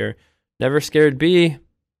happens here. Never Scared B,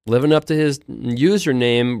 living up to his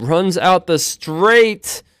username, runs out the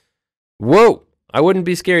straight. Whoa! I wouldn't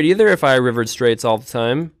be scared either if I rivered straights all the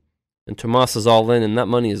time. And Tomas is all in, and that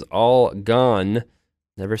money is all gone.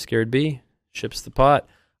 Never Scared B ships the pot.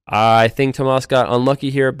 I think Tomas got unlucky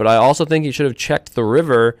here, but I also think he should have checked the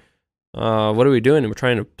river. What are we doing? We're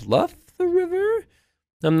trying to bluff the river?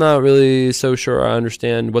 I'm not really so sure I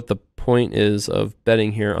understand what the point is of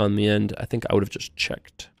betting here on the end. I think I would have just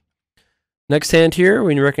checked. Next hand here,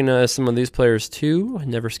 we recognize some of these players too.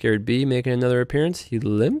 Never Scared B making another appearance. He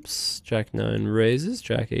limps. Jack-9 raises.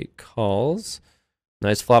 Jack-8 calls.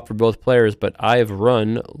 Nice flop for both players, but I've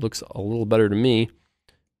run looks a little better to me.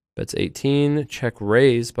 Bets 18. Check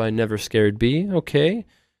raise by Never Scared B. Okay.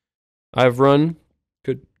 I've run.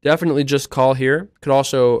 Could definitely just call here. Could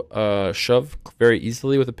also shove very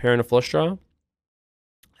easily with a pair and a flush draw.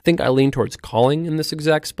 I think I lean towards calling in this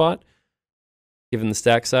exact spot. Given the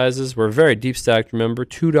stack sizes, we're very deep stacked, remember,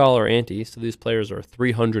 $2 ante, so these players are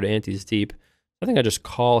 300 antes deep. I think I just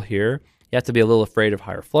call here. You have to be a little afraid of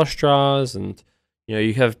higher flush draws, and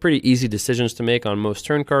you have pretty easy decisions to make on most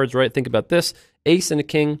turn cards, right? Think about this. Ace and a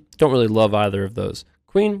king, don't really love either of those.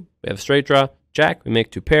 Queen, we have a straight draw. Jack, we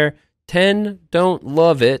make 2 pair. 10, don't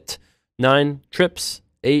love it. 9, trips.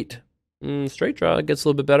 8, straight draw, it gets a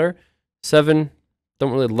little bit better. 7,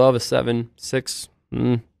 don't really love a 7. 6,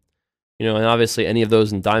 and obviously any of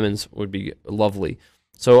those in diamonds would be lovely.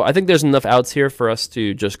 So I think there's enough outs here for us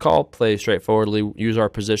to just call, play straightforwardly, use our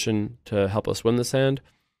position to help us win this hand.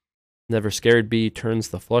 Never Scared B turns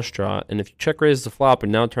the flush draw. And if you check raise the flop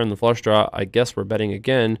and now turn the flush draw, I guess we're betting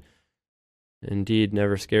again. Indeed,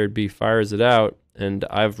 Never Scared B fires it out. And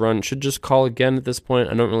I've run should just call again at this point.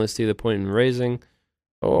 I don't really see the point in raising.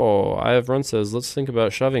 Oh, I've run says, let's think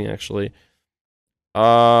about shoving actually.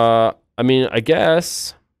 I mean, I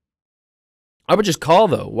guess I would just call,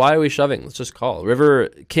 though. Why are we shoving? Let's just call. River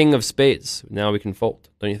King of Spades. Now we can fold,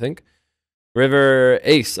 don't you think? River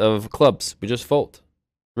Ace of Clubs. We just fold.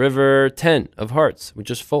 River 10 of Hearts. We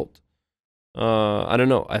just fold. I don't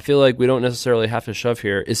know. I feel like we don't necessarily have to shove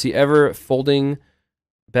here. Is he ever folding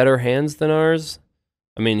better hands than ours?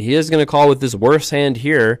 I mean, he is going to call with this worse hand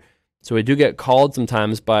here. So we do get called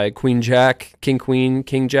sometimes by Queen Jack, King Queen,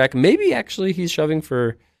 King Jack. Maybe actually he's shoving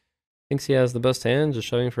for... Thinks he has the best hand, just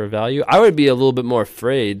shoving for a value. I would be a little bit more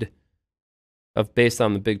afraid of based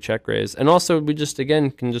on the big check raise. And also, we just,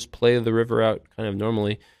 again, can just play the river out kind of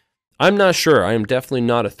normally. I'm not sure. I am definitely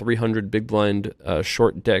not a 300 big blind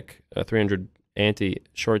short deck, 300 ante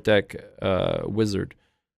short deck wizard.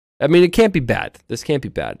 I mean, it can't be bad. This can't be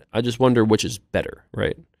bad. I just wonder which is better,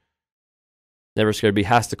 right? Never Scared B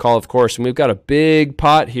has to call, of course. And we've got a big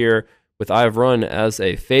pot here with I've run as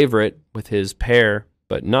a favorite with his pair,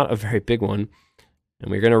 but not a very big one.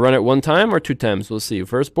 And we're going to run it 1 time or 2 times. We'll see.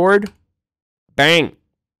 First board, bang.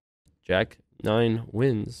 Jack-9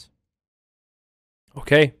 wins.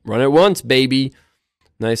 Okay, run it once, baby.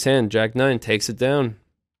 Nice hand. Jack-9 takes it down.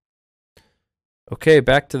 Okay,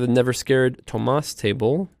 back to the Never Scared Tomas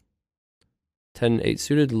table. 10-8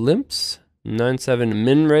 suited limps. 9-7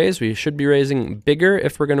 min raise. We should be raising bigger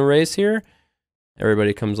if we're going to raise here.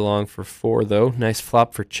 Everybody comes along for 4, though. Nice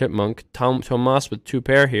flop for Chipmunk. Tomas with 2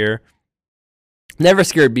 pair here. Never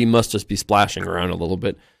Scared B must just be splashing around a little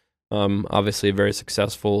bit. Obviously, a very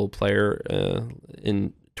successful player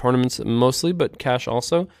in tournaments mostly, but cash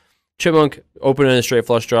also. Chipmunk, open-ended straight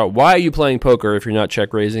flush draw. Why are you playing poker if you're not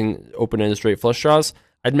check raising open-ended straight flush draws?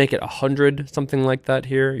 I'd make it 100, something like that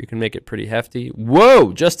here. You can make it pretty hefty.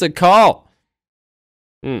 Whoa, just a call.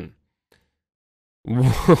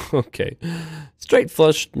 Okay. Straight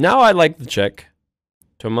flush. Now I like the check.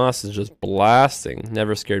 Tomas is just blasting.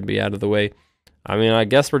 Never Scared B out of the way. I mean, I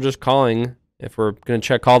guess we're just calling If we're going to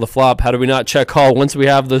check call the flop, how do we not check call once we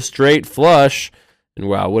have the straight flush? And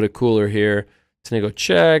wow, what a cooler here. It's going to go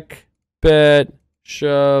check, bet,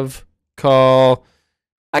 shove, call.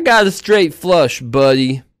 I got a straight flush,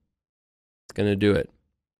 buddy. It's going to do it.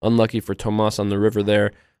 Unlucky for Tomas on the river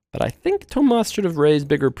there. But I think Tomas should have raised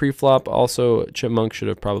bigger pre-flop. Also, Chipmunk should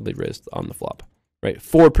have probably raised on the flop. Right,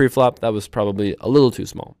 4 pre-flop. That was probably a little too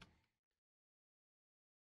small.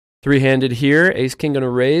 Three-handed here. Ace-king going to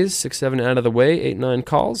raise. 6-7 out of the way. 8-9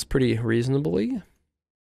 calls pretty reasonably.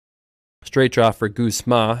 Straight draw for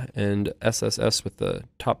Guzma and SSS with the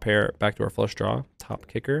top pair backdoor flush draw. Top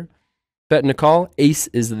kicker. Bet and a call. Ace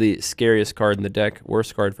is the scariest card in the deck.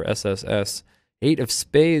 Worst card for SSS. 8 of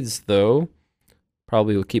spades, though.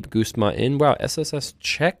 Probably will keep Guzma in. Wow, SSS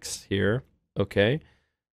checks here. Okay.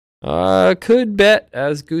 Could bet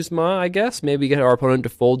as Guzma, I guess. Maybe get our opponent to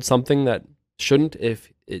fold something that shouldn't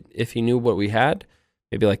if he knew what we had.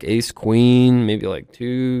 Maybe like ace queen, maybe like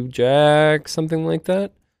 2 jack, something like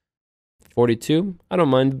that. 42. I don't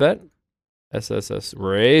mind the bet. SSS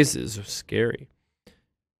raises scary.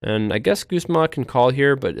 And I guess Guzma can call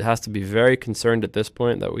here, but it has to be very concerned at this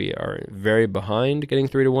point that we are very behind getting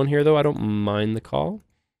 3-1 here, though. I don't mind the call.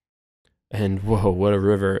 And whoa, what a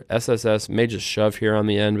river. SSS may just shove here on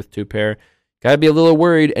the end with 2 pair. Gotta be a little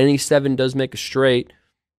worried. Any 7 does make a straight.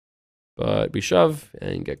 But we shove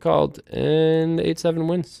and get called, and 8-7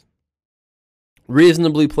 wins.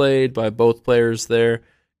 Reasonably played by both players there.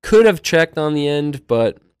 Could have checked on the end,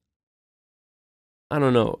 but I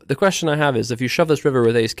don't know. The question I have is, if you shove this river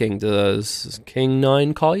with ace-king, does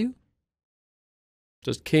king-9 call you?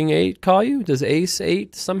 Does king-8 call you? Does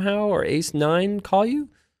ace-8 somehow, or ace-9 call you?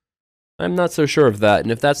 I'm not so sure of that,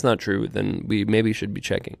 and if that's not true, then we maybe should be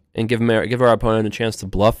checking and give our opponent a chance to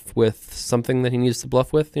bluff with something that he needs to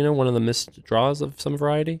bluff with, you know, one of the missed draws of some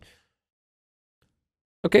variety.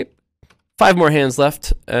 Okay, 5 more hands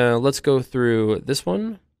left. Let's go through this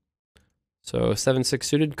one. So 7-6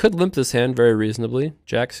 suited. Could limp this hand very reasonably.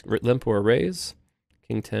 Jack's limp or raise.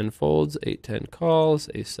 King-10 folds. 8-10 calls.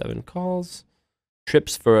 Ace-7 calls.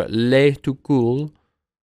 Trips for le tout cool.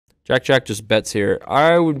 Jack just bets here.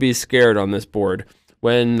 I would be scared on this board.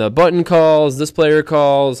 When the button calls, this player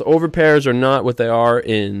calls, overpairs are not what they are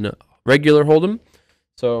in regular Hold'em.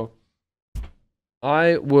 So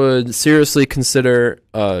I would seriously consider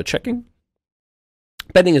checking.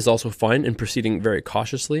 Betting is also fine and proceeding very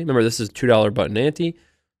cautiously. Remember, this is $2 button ante.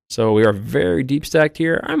 So we are very deep stacked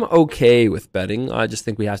here. I'm okay with betting. I just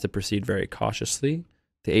think we have to proceed very cautiously.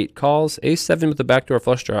 The 8 calls. Ace-7 with the backdoor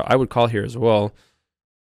flush draw. I would call here as well.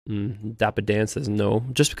 Dappa Dan says no.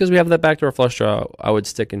 Just because we have that backdoor flush draw, I would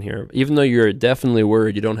stick in here. Even though you're definitely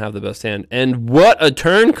worried you don't have the best hand. And what a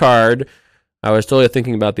turn card! I was totally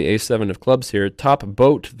thinking about the ace-7 of clubs here. Top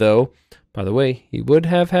boat, though. By the way, he would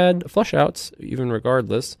have had flush outs, even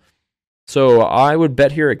regardless. So I would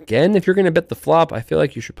bet here again. If you're going to bet the flop, I feel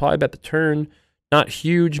like you should probably bet the turn. Not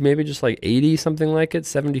huge, maybe just like 80, something like it,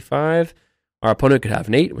 75. Our opponent could have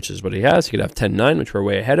an 8, which is what he has. He could have 10-9, which we're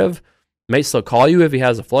way ahead of. Might still call you if he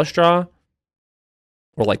has a flush draw.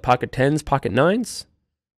 Or like pocket 10s, pocket 9s.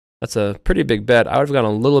 That's a pretty big bet. I would have gone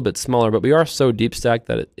a little bit smaller, but we are so deep stacked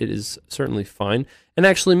that it is certainly fine. And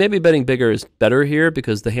actually, maybe betting bigger is better here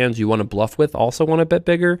because the hands you want to bluff with also want to bet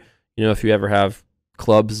bigger. You know, if you ever have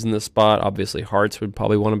clubs in the spot, obviously hearts would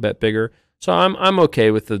probably want to bet bigger. So I'm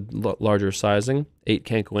okay with the larger sizing. 8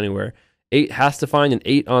 can't go anywhere. 8 has to find an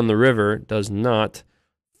 8 on the river. Does not.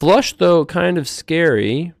 Flush, though, kind of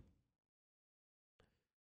scary.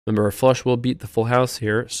 Remember, a flush will beat the full house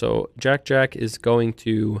here. So Jack is going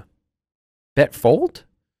to bet fold?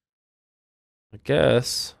 I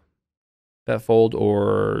guess. Bet fold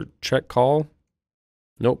or check call?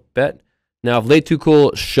 Nope, bet. Now, if late too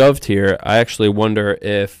cool shoved here, I actually wonder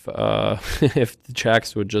if if the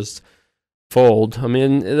jacks would just fold. I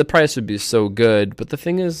mean, the price would be so good, but the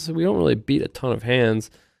thing is, we don't really beat a ton of hands.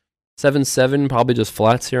 7-7 probably just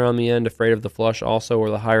flats here on the end, afraid of the flush also, or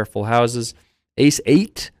the higher full houses.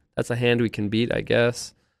 Ace-8, that's a hand we can beat, I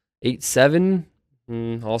guess. 8-7,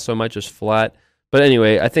 also might just flat. But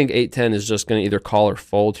anyway, I think 8-10 is just going to either call or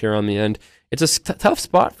fold here on the end. It's a tough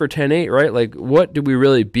spot for 10-8, right? Like, what do we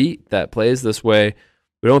really beat that plays this way?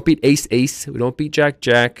 We don't beat ace-ace. We don't beat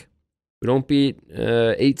jack-jack. We don't beat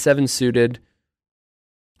 8-7 suited.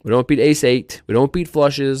 We don't beat ace-8. We don't beat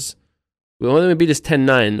flushes. The only thing we beat is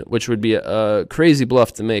 10-9, which would be a crazy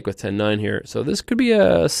bluff to make with 10-9 here. So this could be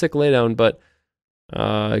a sick laydown, but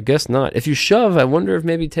I guess not. If you shove, I wonder if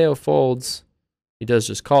maybe Teo folds. He does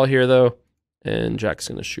just call here, though. And Jack's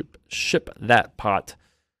going to ship that pot.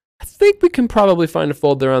 I think we can probably find a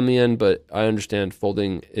fold there on the end, but I understand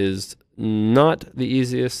folding is not the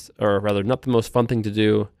easiest, or rather not the most fun thing to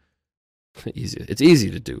do. Easy. It's easy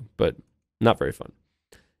to do, but not very fun.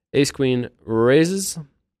 Ace queen raises.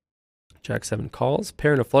 Jack 7 calls.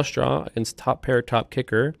 Pair and a flush draw against top pair, top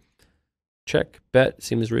kicker. Check, bet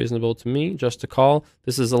seems reasonable to me. Just a call.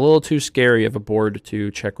 This is a little too scary of a board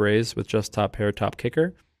to check raise with just top pair, top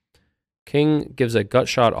kicker. King gives a gut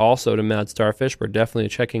shot also to Mad Starfish. We're definitely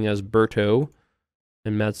checking as Berto.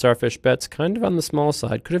 And Mad Starfish bets kind of on the small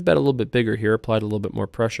side. Could have bet a little bit bigger here, applied a little bit more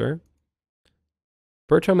pressure.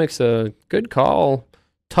 Berto makes a good call.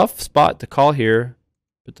 Tough spot to call here,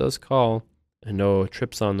 but does call. And no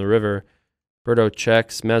trips on the river. Berto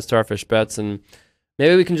checks, Mad Starfish bets, and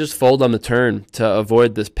maybe we can just fold on the turn to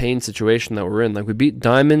avoid this pain situation that we're in. Like, we beat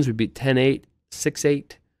diamonds, we beat 10-8,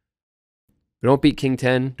 6-8. We don't beat King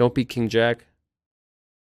 10, don't beat King Jack.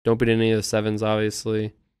 Don't beat any of the sevens,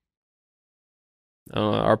 obviously.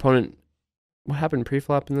 Our opponent, what happened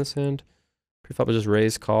pre-flop in this hand? Pre-flop was just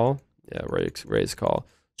raise call. Yeah, raise call.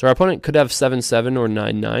 So our opponent could have 7-7 or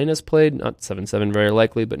 9-9 as played. Not 7-7 very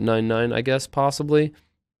likely, but 9-9 I guess possibly.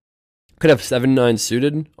 Could have 7-9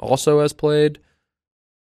 suited also as played.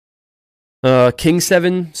 King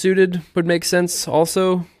 7 suited would make sense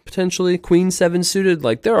also, potentially. Queen 7 suited.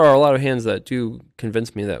 Like, there are a lot of hands that do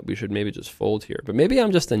convince me that we should maybe just fold here. But maybe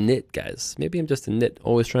I'm just a nit, guys. Maybe I'm just a nit,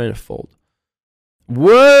 always trying to fold.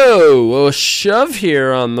 Whoa! A shove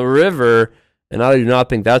here on the river. And I do not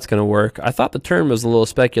think that's going to work. I thought the turn was a little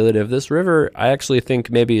speculative. This river, I actually think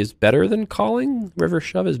maybe is better than calling. River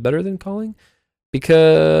shove is better than calling.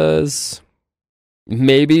 Because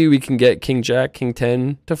maybe we can get King Jack, King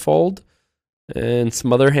 10 to fold. And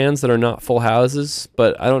some other hands that are not full houses.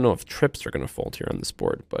 But I don't know if trips are going to fold here on this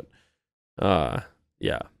board. But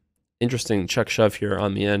yeah, interesting check shove here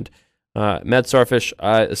on the end. Mad Starfish,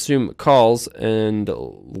 I assume, calls and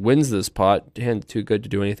wins this pot. Hand too good to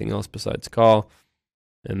do anything else besides call.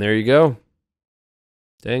 And there you go.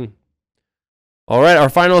 Dang. All right, our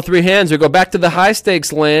final three hands. We go back to the high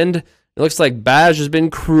stakes land. It looks like Baj has been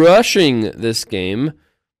crushing this game.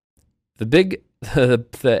 The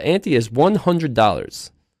ante is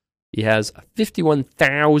 $100. He has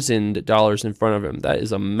 $51,000 in front of him. That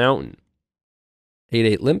is a mountain.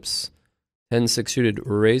 8-8 limps. 10-6 suited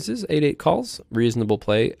raises, 8-8 calls, reasonable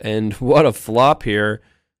play, and what a flop here.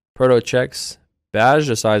 Proto checks, Baj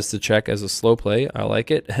decides to check as a slow play, I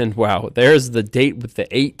like it, and wow, there's the date with the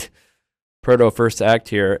 8. Proto first act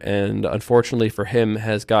here, and unfortunately for him,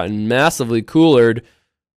 has gotten massively coolered.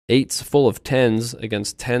 8s full of 10s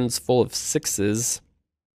against 10s full of 6s.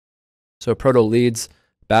 So Proto leads,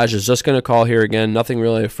 Baj is just going to call here again, nothing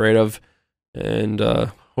really afraid of,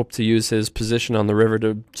 and hope to use his position on the river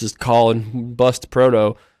to just call and bust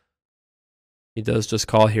Proto. He does just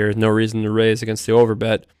call here. No reason to raise against the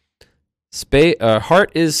overbet.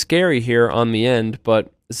 Heart is scary here on the end,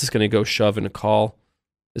 but this is going to go shove and a call.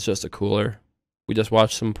 It's just a cooler. We just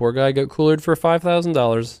watched some poor guy get coolered for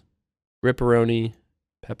 $5,000. Ripperoni,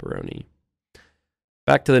 pepperoni.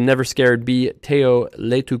 Back to the Never Scared B Teo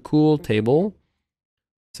Letu Cool table.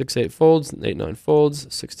 6-8 folds, 8-9 folds,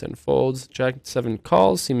 6-10 folds, Jack 7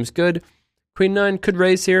 calls, seems good. Queen 9 could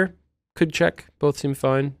raise here, could check, both seem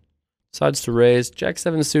fine. Decides to raise, Jack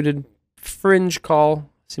 7 suited, fringe call,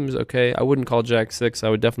 seems okay. I wouldn't call Jack 6, I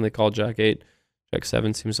would definitely call Jack 8. Jack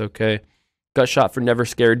 7 seems okay. Gut shot for Never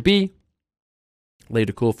Scared B. Lay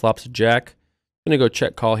to cool flops a Jack. Gonna go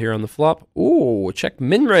check call here on the flop. Ooh, check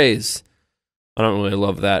min raise. I don't really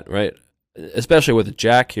love that, right? Especially with a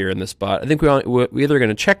Jack here in this spot. I think we're either going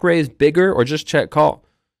to check raise bigger or just check call.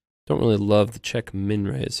 Don't really love the check min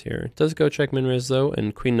raise here. It does go check min raise though,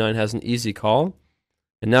 and Queen 9 has an easy call.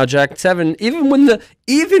 And now Jack 7, even when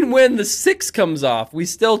the 6 comes off, we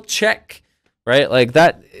still check, right? Like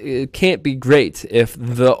that, it can't be great if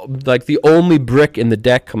the only brick in the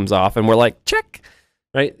deck comes off and we're like check,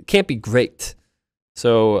 right? It can't be great.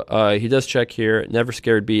 So he does check here. Never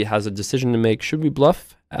Scared B has a decision to make. Should we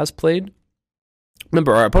bluff as played?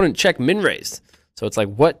 Remember, our opponent check min raised. So it's like,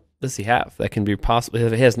 what does he have? That can be possible.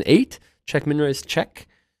 If he has an 8, check min raise, check.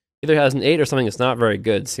 Either has an 8 or something that's not very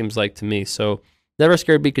good, seems like to me. So Never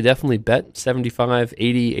Scared B could definitely bet 75,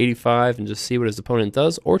 80, 85 and just see what his opponent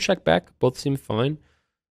does, or check back. Both seem fine.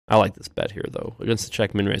 I like this bet here, though. Against the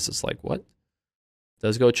check min raise, it's like, what?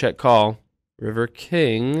 Does go check call. River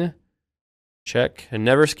King. Check. And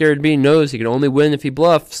Never Scared B knows he can only win if he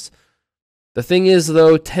bluffs. The thing is,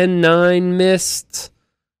 though, 10-9 missed.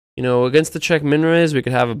 You know, against the check min raise, we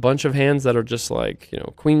could have a bunch of hands that are just like, you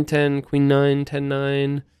know, Queen 10, Queen 9,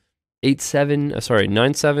 10-9, 8-7, sorry,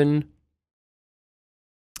 9-7,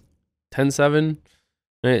 10-7.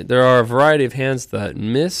 Right? There are a variety of hands that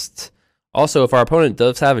missed. Also, if our opponent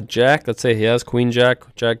does have a jack, let's say he has queen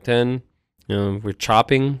jack, jack 10, you know, we're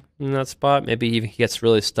chopping in that spot. Maybe he gets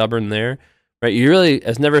really stubborn there, right? You really,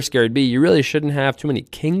 as never scared be, you really shouldn't have too many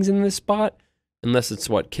kings in this spot, unless it's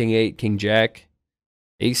what, king 8, king jack,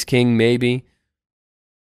 ace king maybe.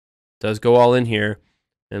 Does go all in here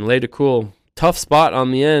and lay to cool. Tough spot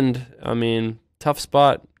on the end. I mean, tough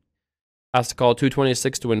spot. Has to call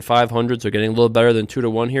 226 to win 500, so getting a little better than 2 to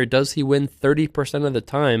 1 here. Does he win 30% of the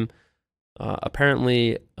time?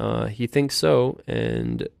 Apparently, he thinks so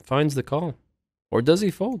and finds the call. Or does he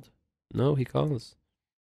fold? No, he calls.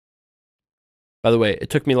 By the way, it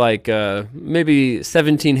took me like maybe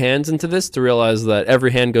 17 hands into this to realize that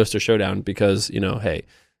every hand goes to showdown because, you know, hey,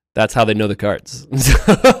 that's how they know the cards.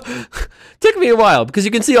 Took me a while because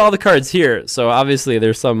you can see all the cards here. So obviously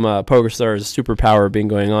there's some PokerStars superpower being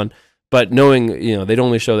going on. But knowing, you know, they'd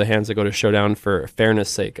only show the hands that go to showdown for fairness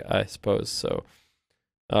sake, I suppose. So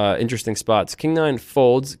interesting spots. King 9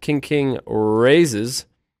 folds. King King raises.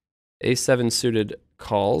 A7 suited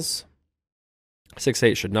calls.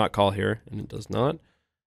 6-8 should not call here, and it does not.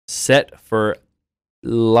 Set for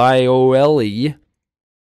Lioli.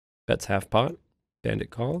 Bets half pot. Bandit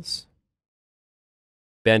calls.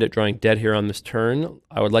 Bandit drawing dead here on this turn.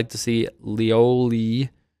 I would like to see Lioli.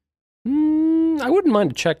 I wouldn't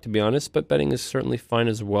mind a check, to be honest, but betting is certainly fine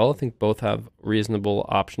as well. I think both have reasonable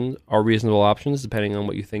options, depending on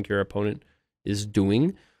what you think your opponent is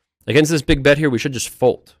doing. Against this big bet here, we should just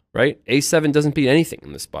fold, right? A7 doesn't beat anything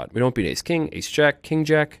in this spot. We don't beat ace king, ace jack, king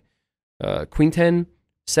jack, queen 10,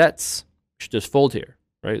 sets. We should just fold here,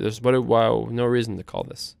 right? There's no reason to call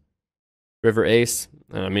this. River ace.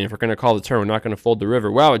 I mean, if we're going to call the turn, we're not going to fold the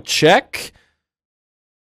river. Wow, a check.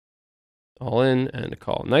 All in and a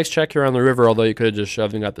call. Nice check here on the river, although you could have just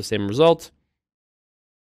shoved and got the same result.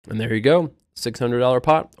 And there you go. $600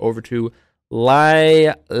 pot over to Lioli.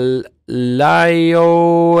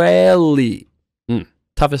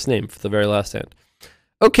 Toughest name for the very last hand.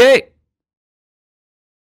 Okay.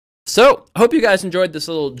 So, I hope you guys enjoyed this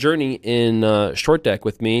little journey in short deck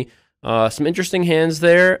with me. Some interesting hands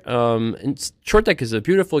there. And short deck is a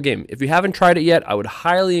beautiful game. If you haven't tried it yet, I would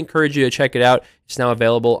highly encourage you to check it out. It's now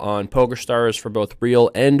available on PokerStars for both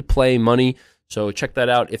real and play money. So check that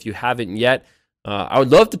out if you haven't yet. I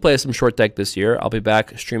would love to play some short deck this year. I'll be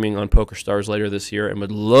back streaming on PokerStars later this year and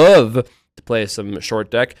would love to play some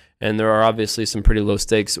short deck. And there are obviously some pretty low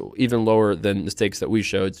stakes, even lower than the stakes that we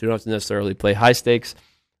showed. So you don't have to necessarily play high stakes.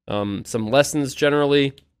 Some lessons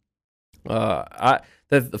generally. The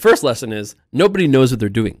first lesson is nobody knows what they're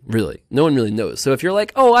doing, really. No one really knows. So if you're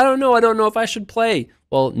like, oh, I don't know if I should play.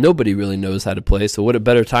 Well, nobody really knows how to play, so what a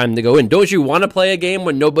better time to go in. Don't you want to play a game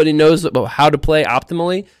when nobody knows about how to play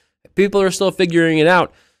optimally? People are still figuring it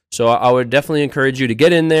out. So I would definitely encourage you to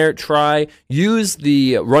get in there, try, use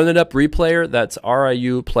the Run It Up replayer, that's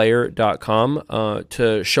riuplayer.com,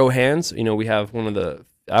 to show hands. You know, we have one of the,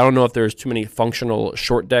 I don't know if there's too many functional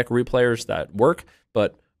short deck replayers that work,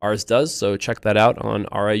 but ours does, so check that out on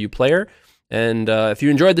RIU Player. And if you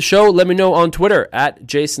enjoyed the show, let me know on Twitter, at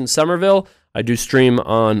Jason Somerville. I do stream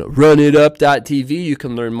on runitup.tv. You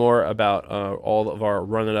can learn more about all of our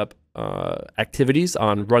Run It Up activities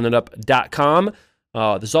on runitup.com.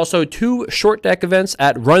 There's also 2 short deck events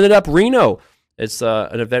at Run It Up Reno. It's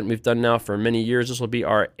an event we've done now for many years. This will be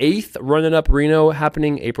our 8th Run It Up Reno,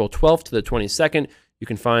 happening April 12th to the 22nd. You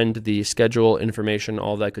can find the schedule, information,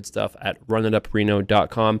 all that good stuff at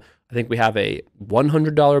runitupreno.com. I think we have a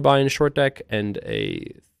 $100 buy-in short deck and a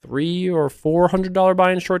 $300 or $400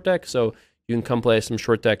 buy-in short deck. So you can come play some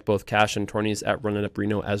short deck, both cash and tourneys at Run It Up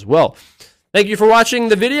Reno as well. Thank you for watching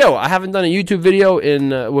the video. I haven't done a YouTube video in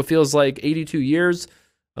what feels like 82 years.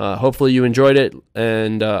 Hopefully you enjoyed it,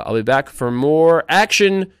 and I'll be back for more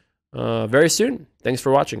action very soon. Thanks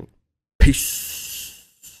for watching. Peace.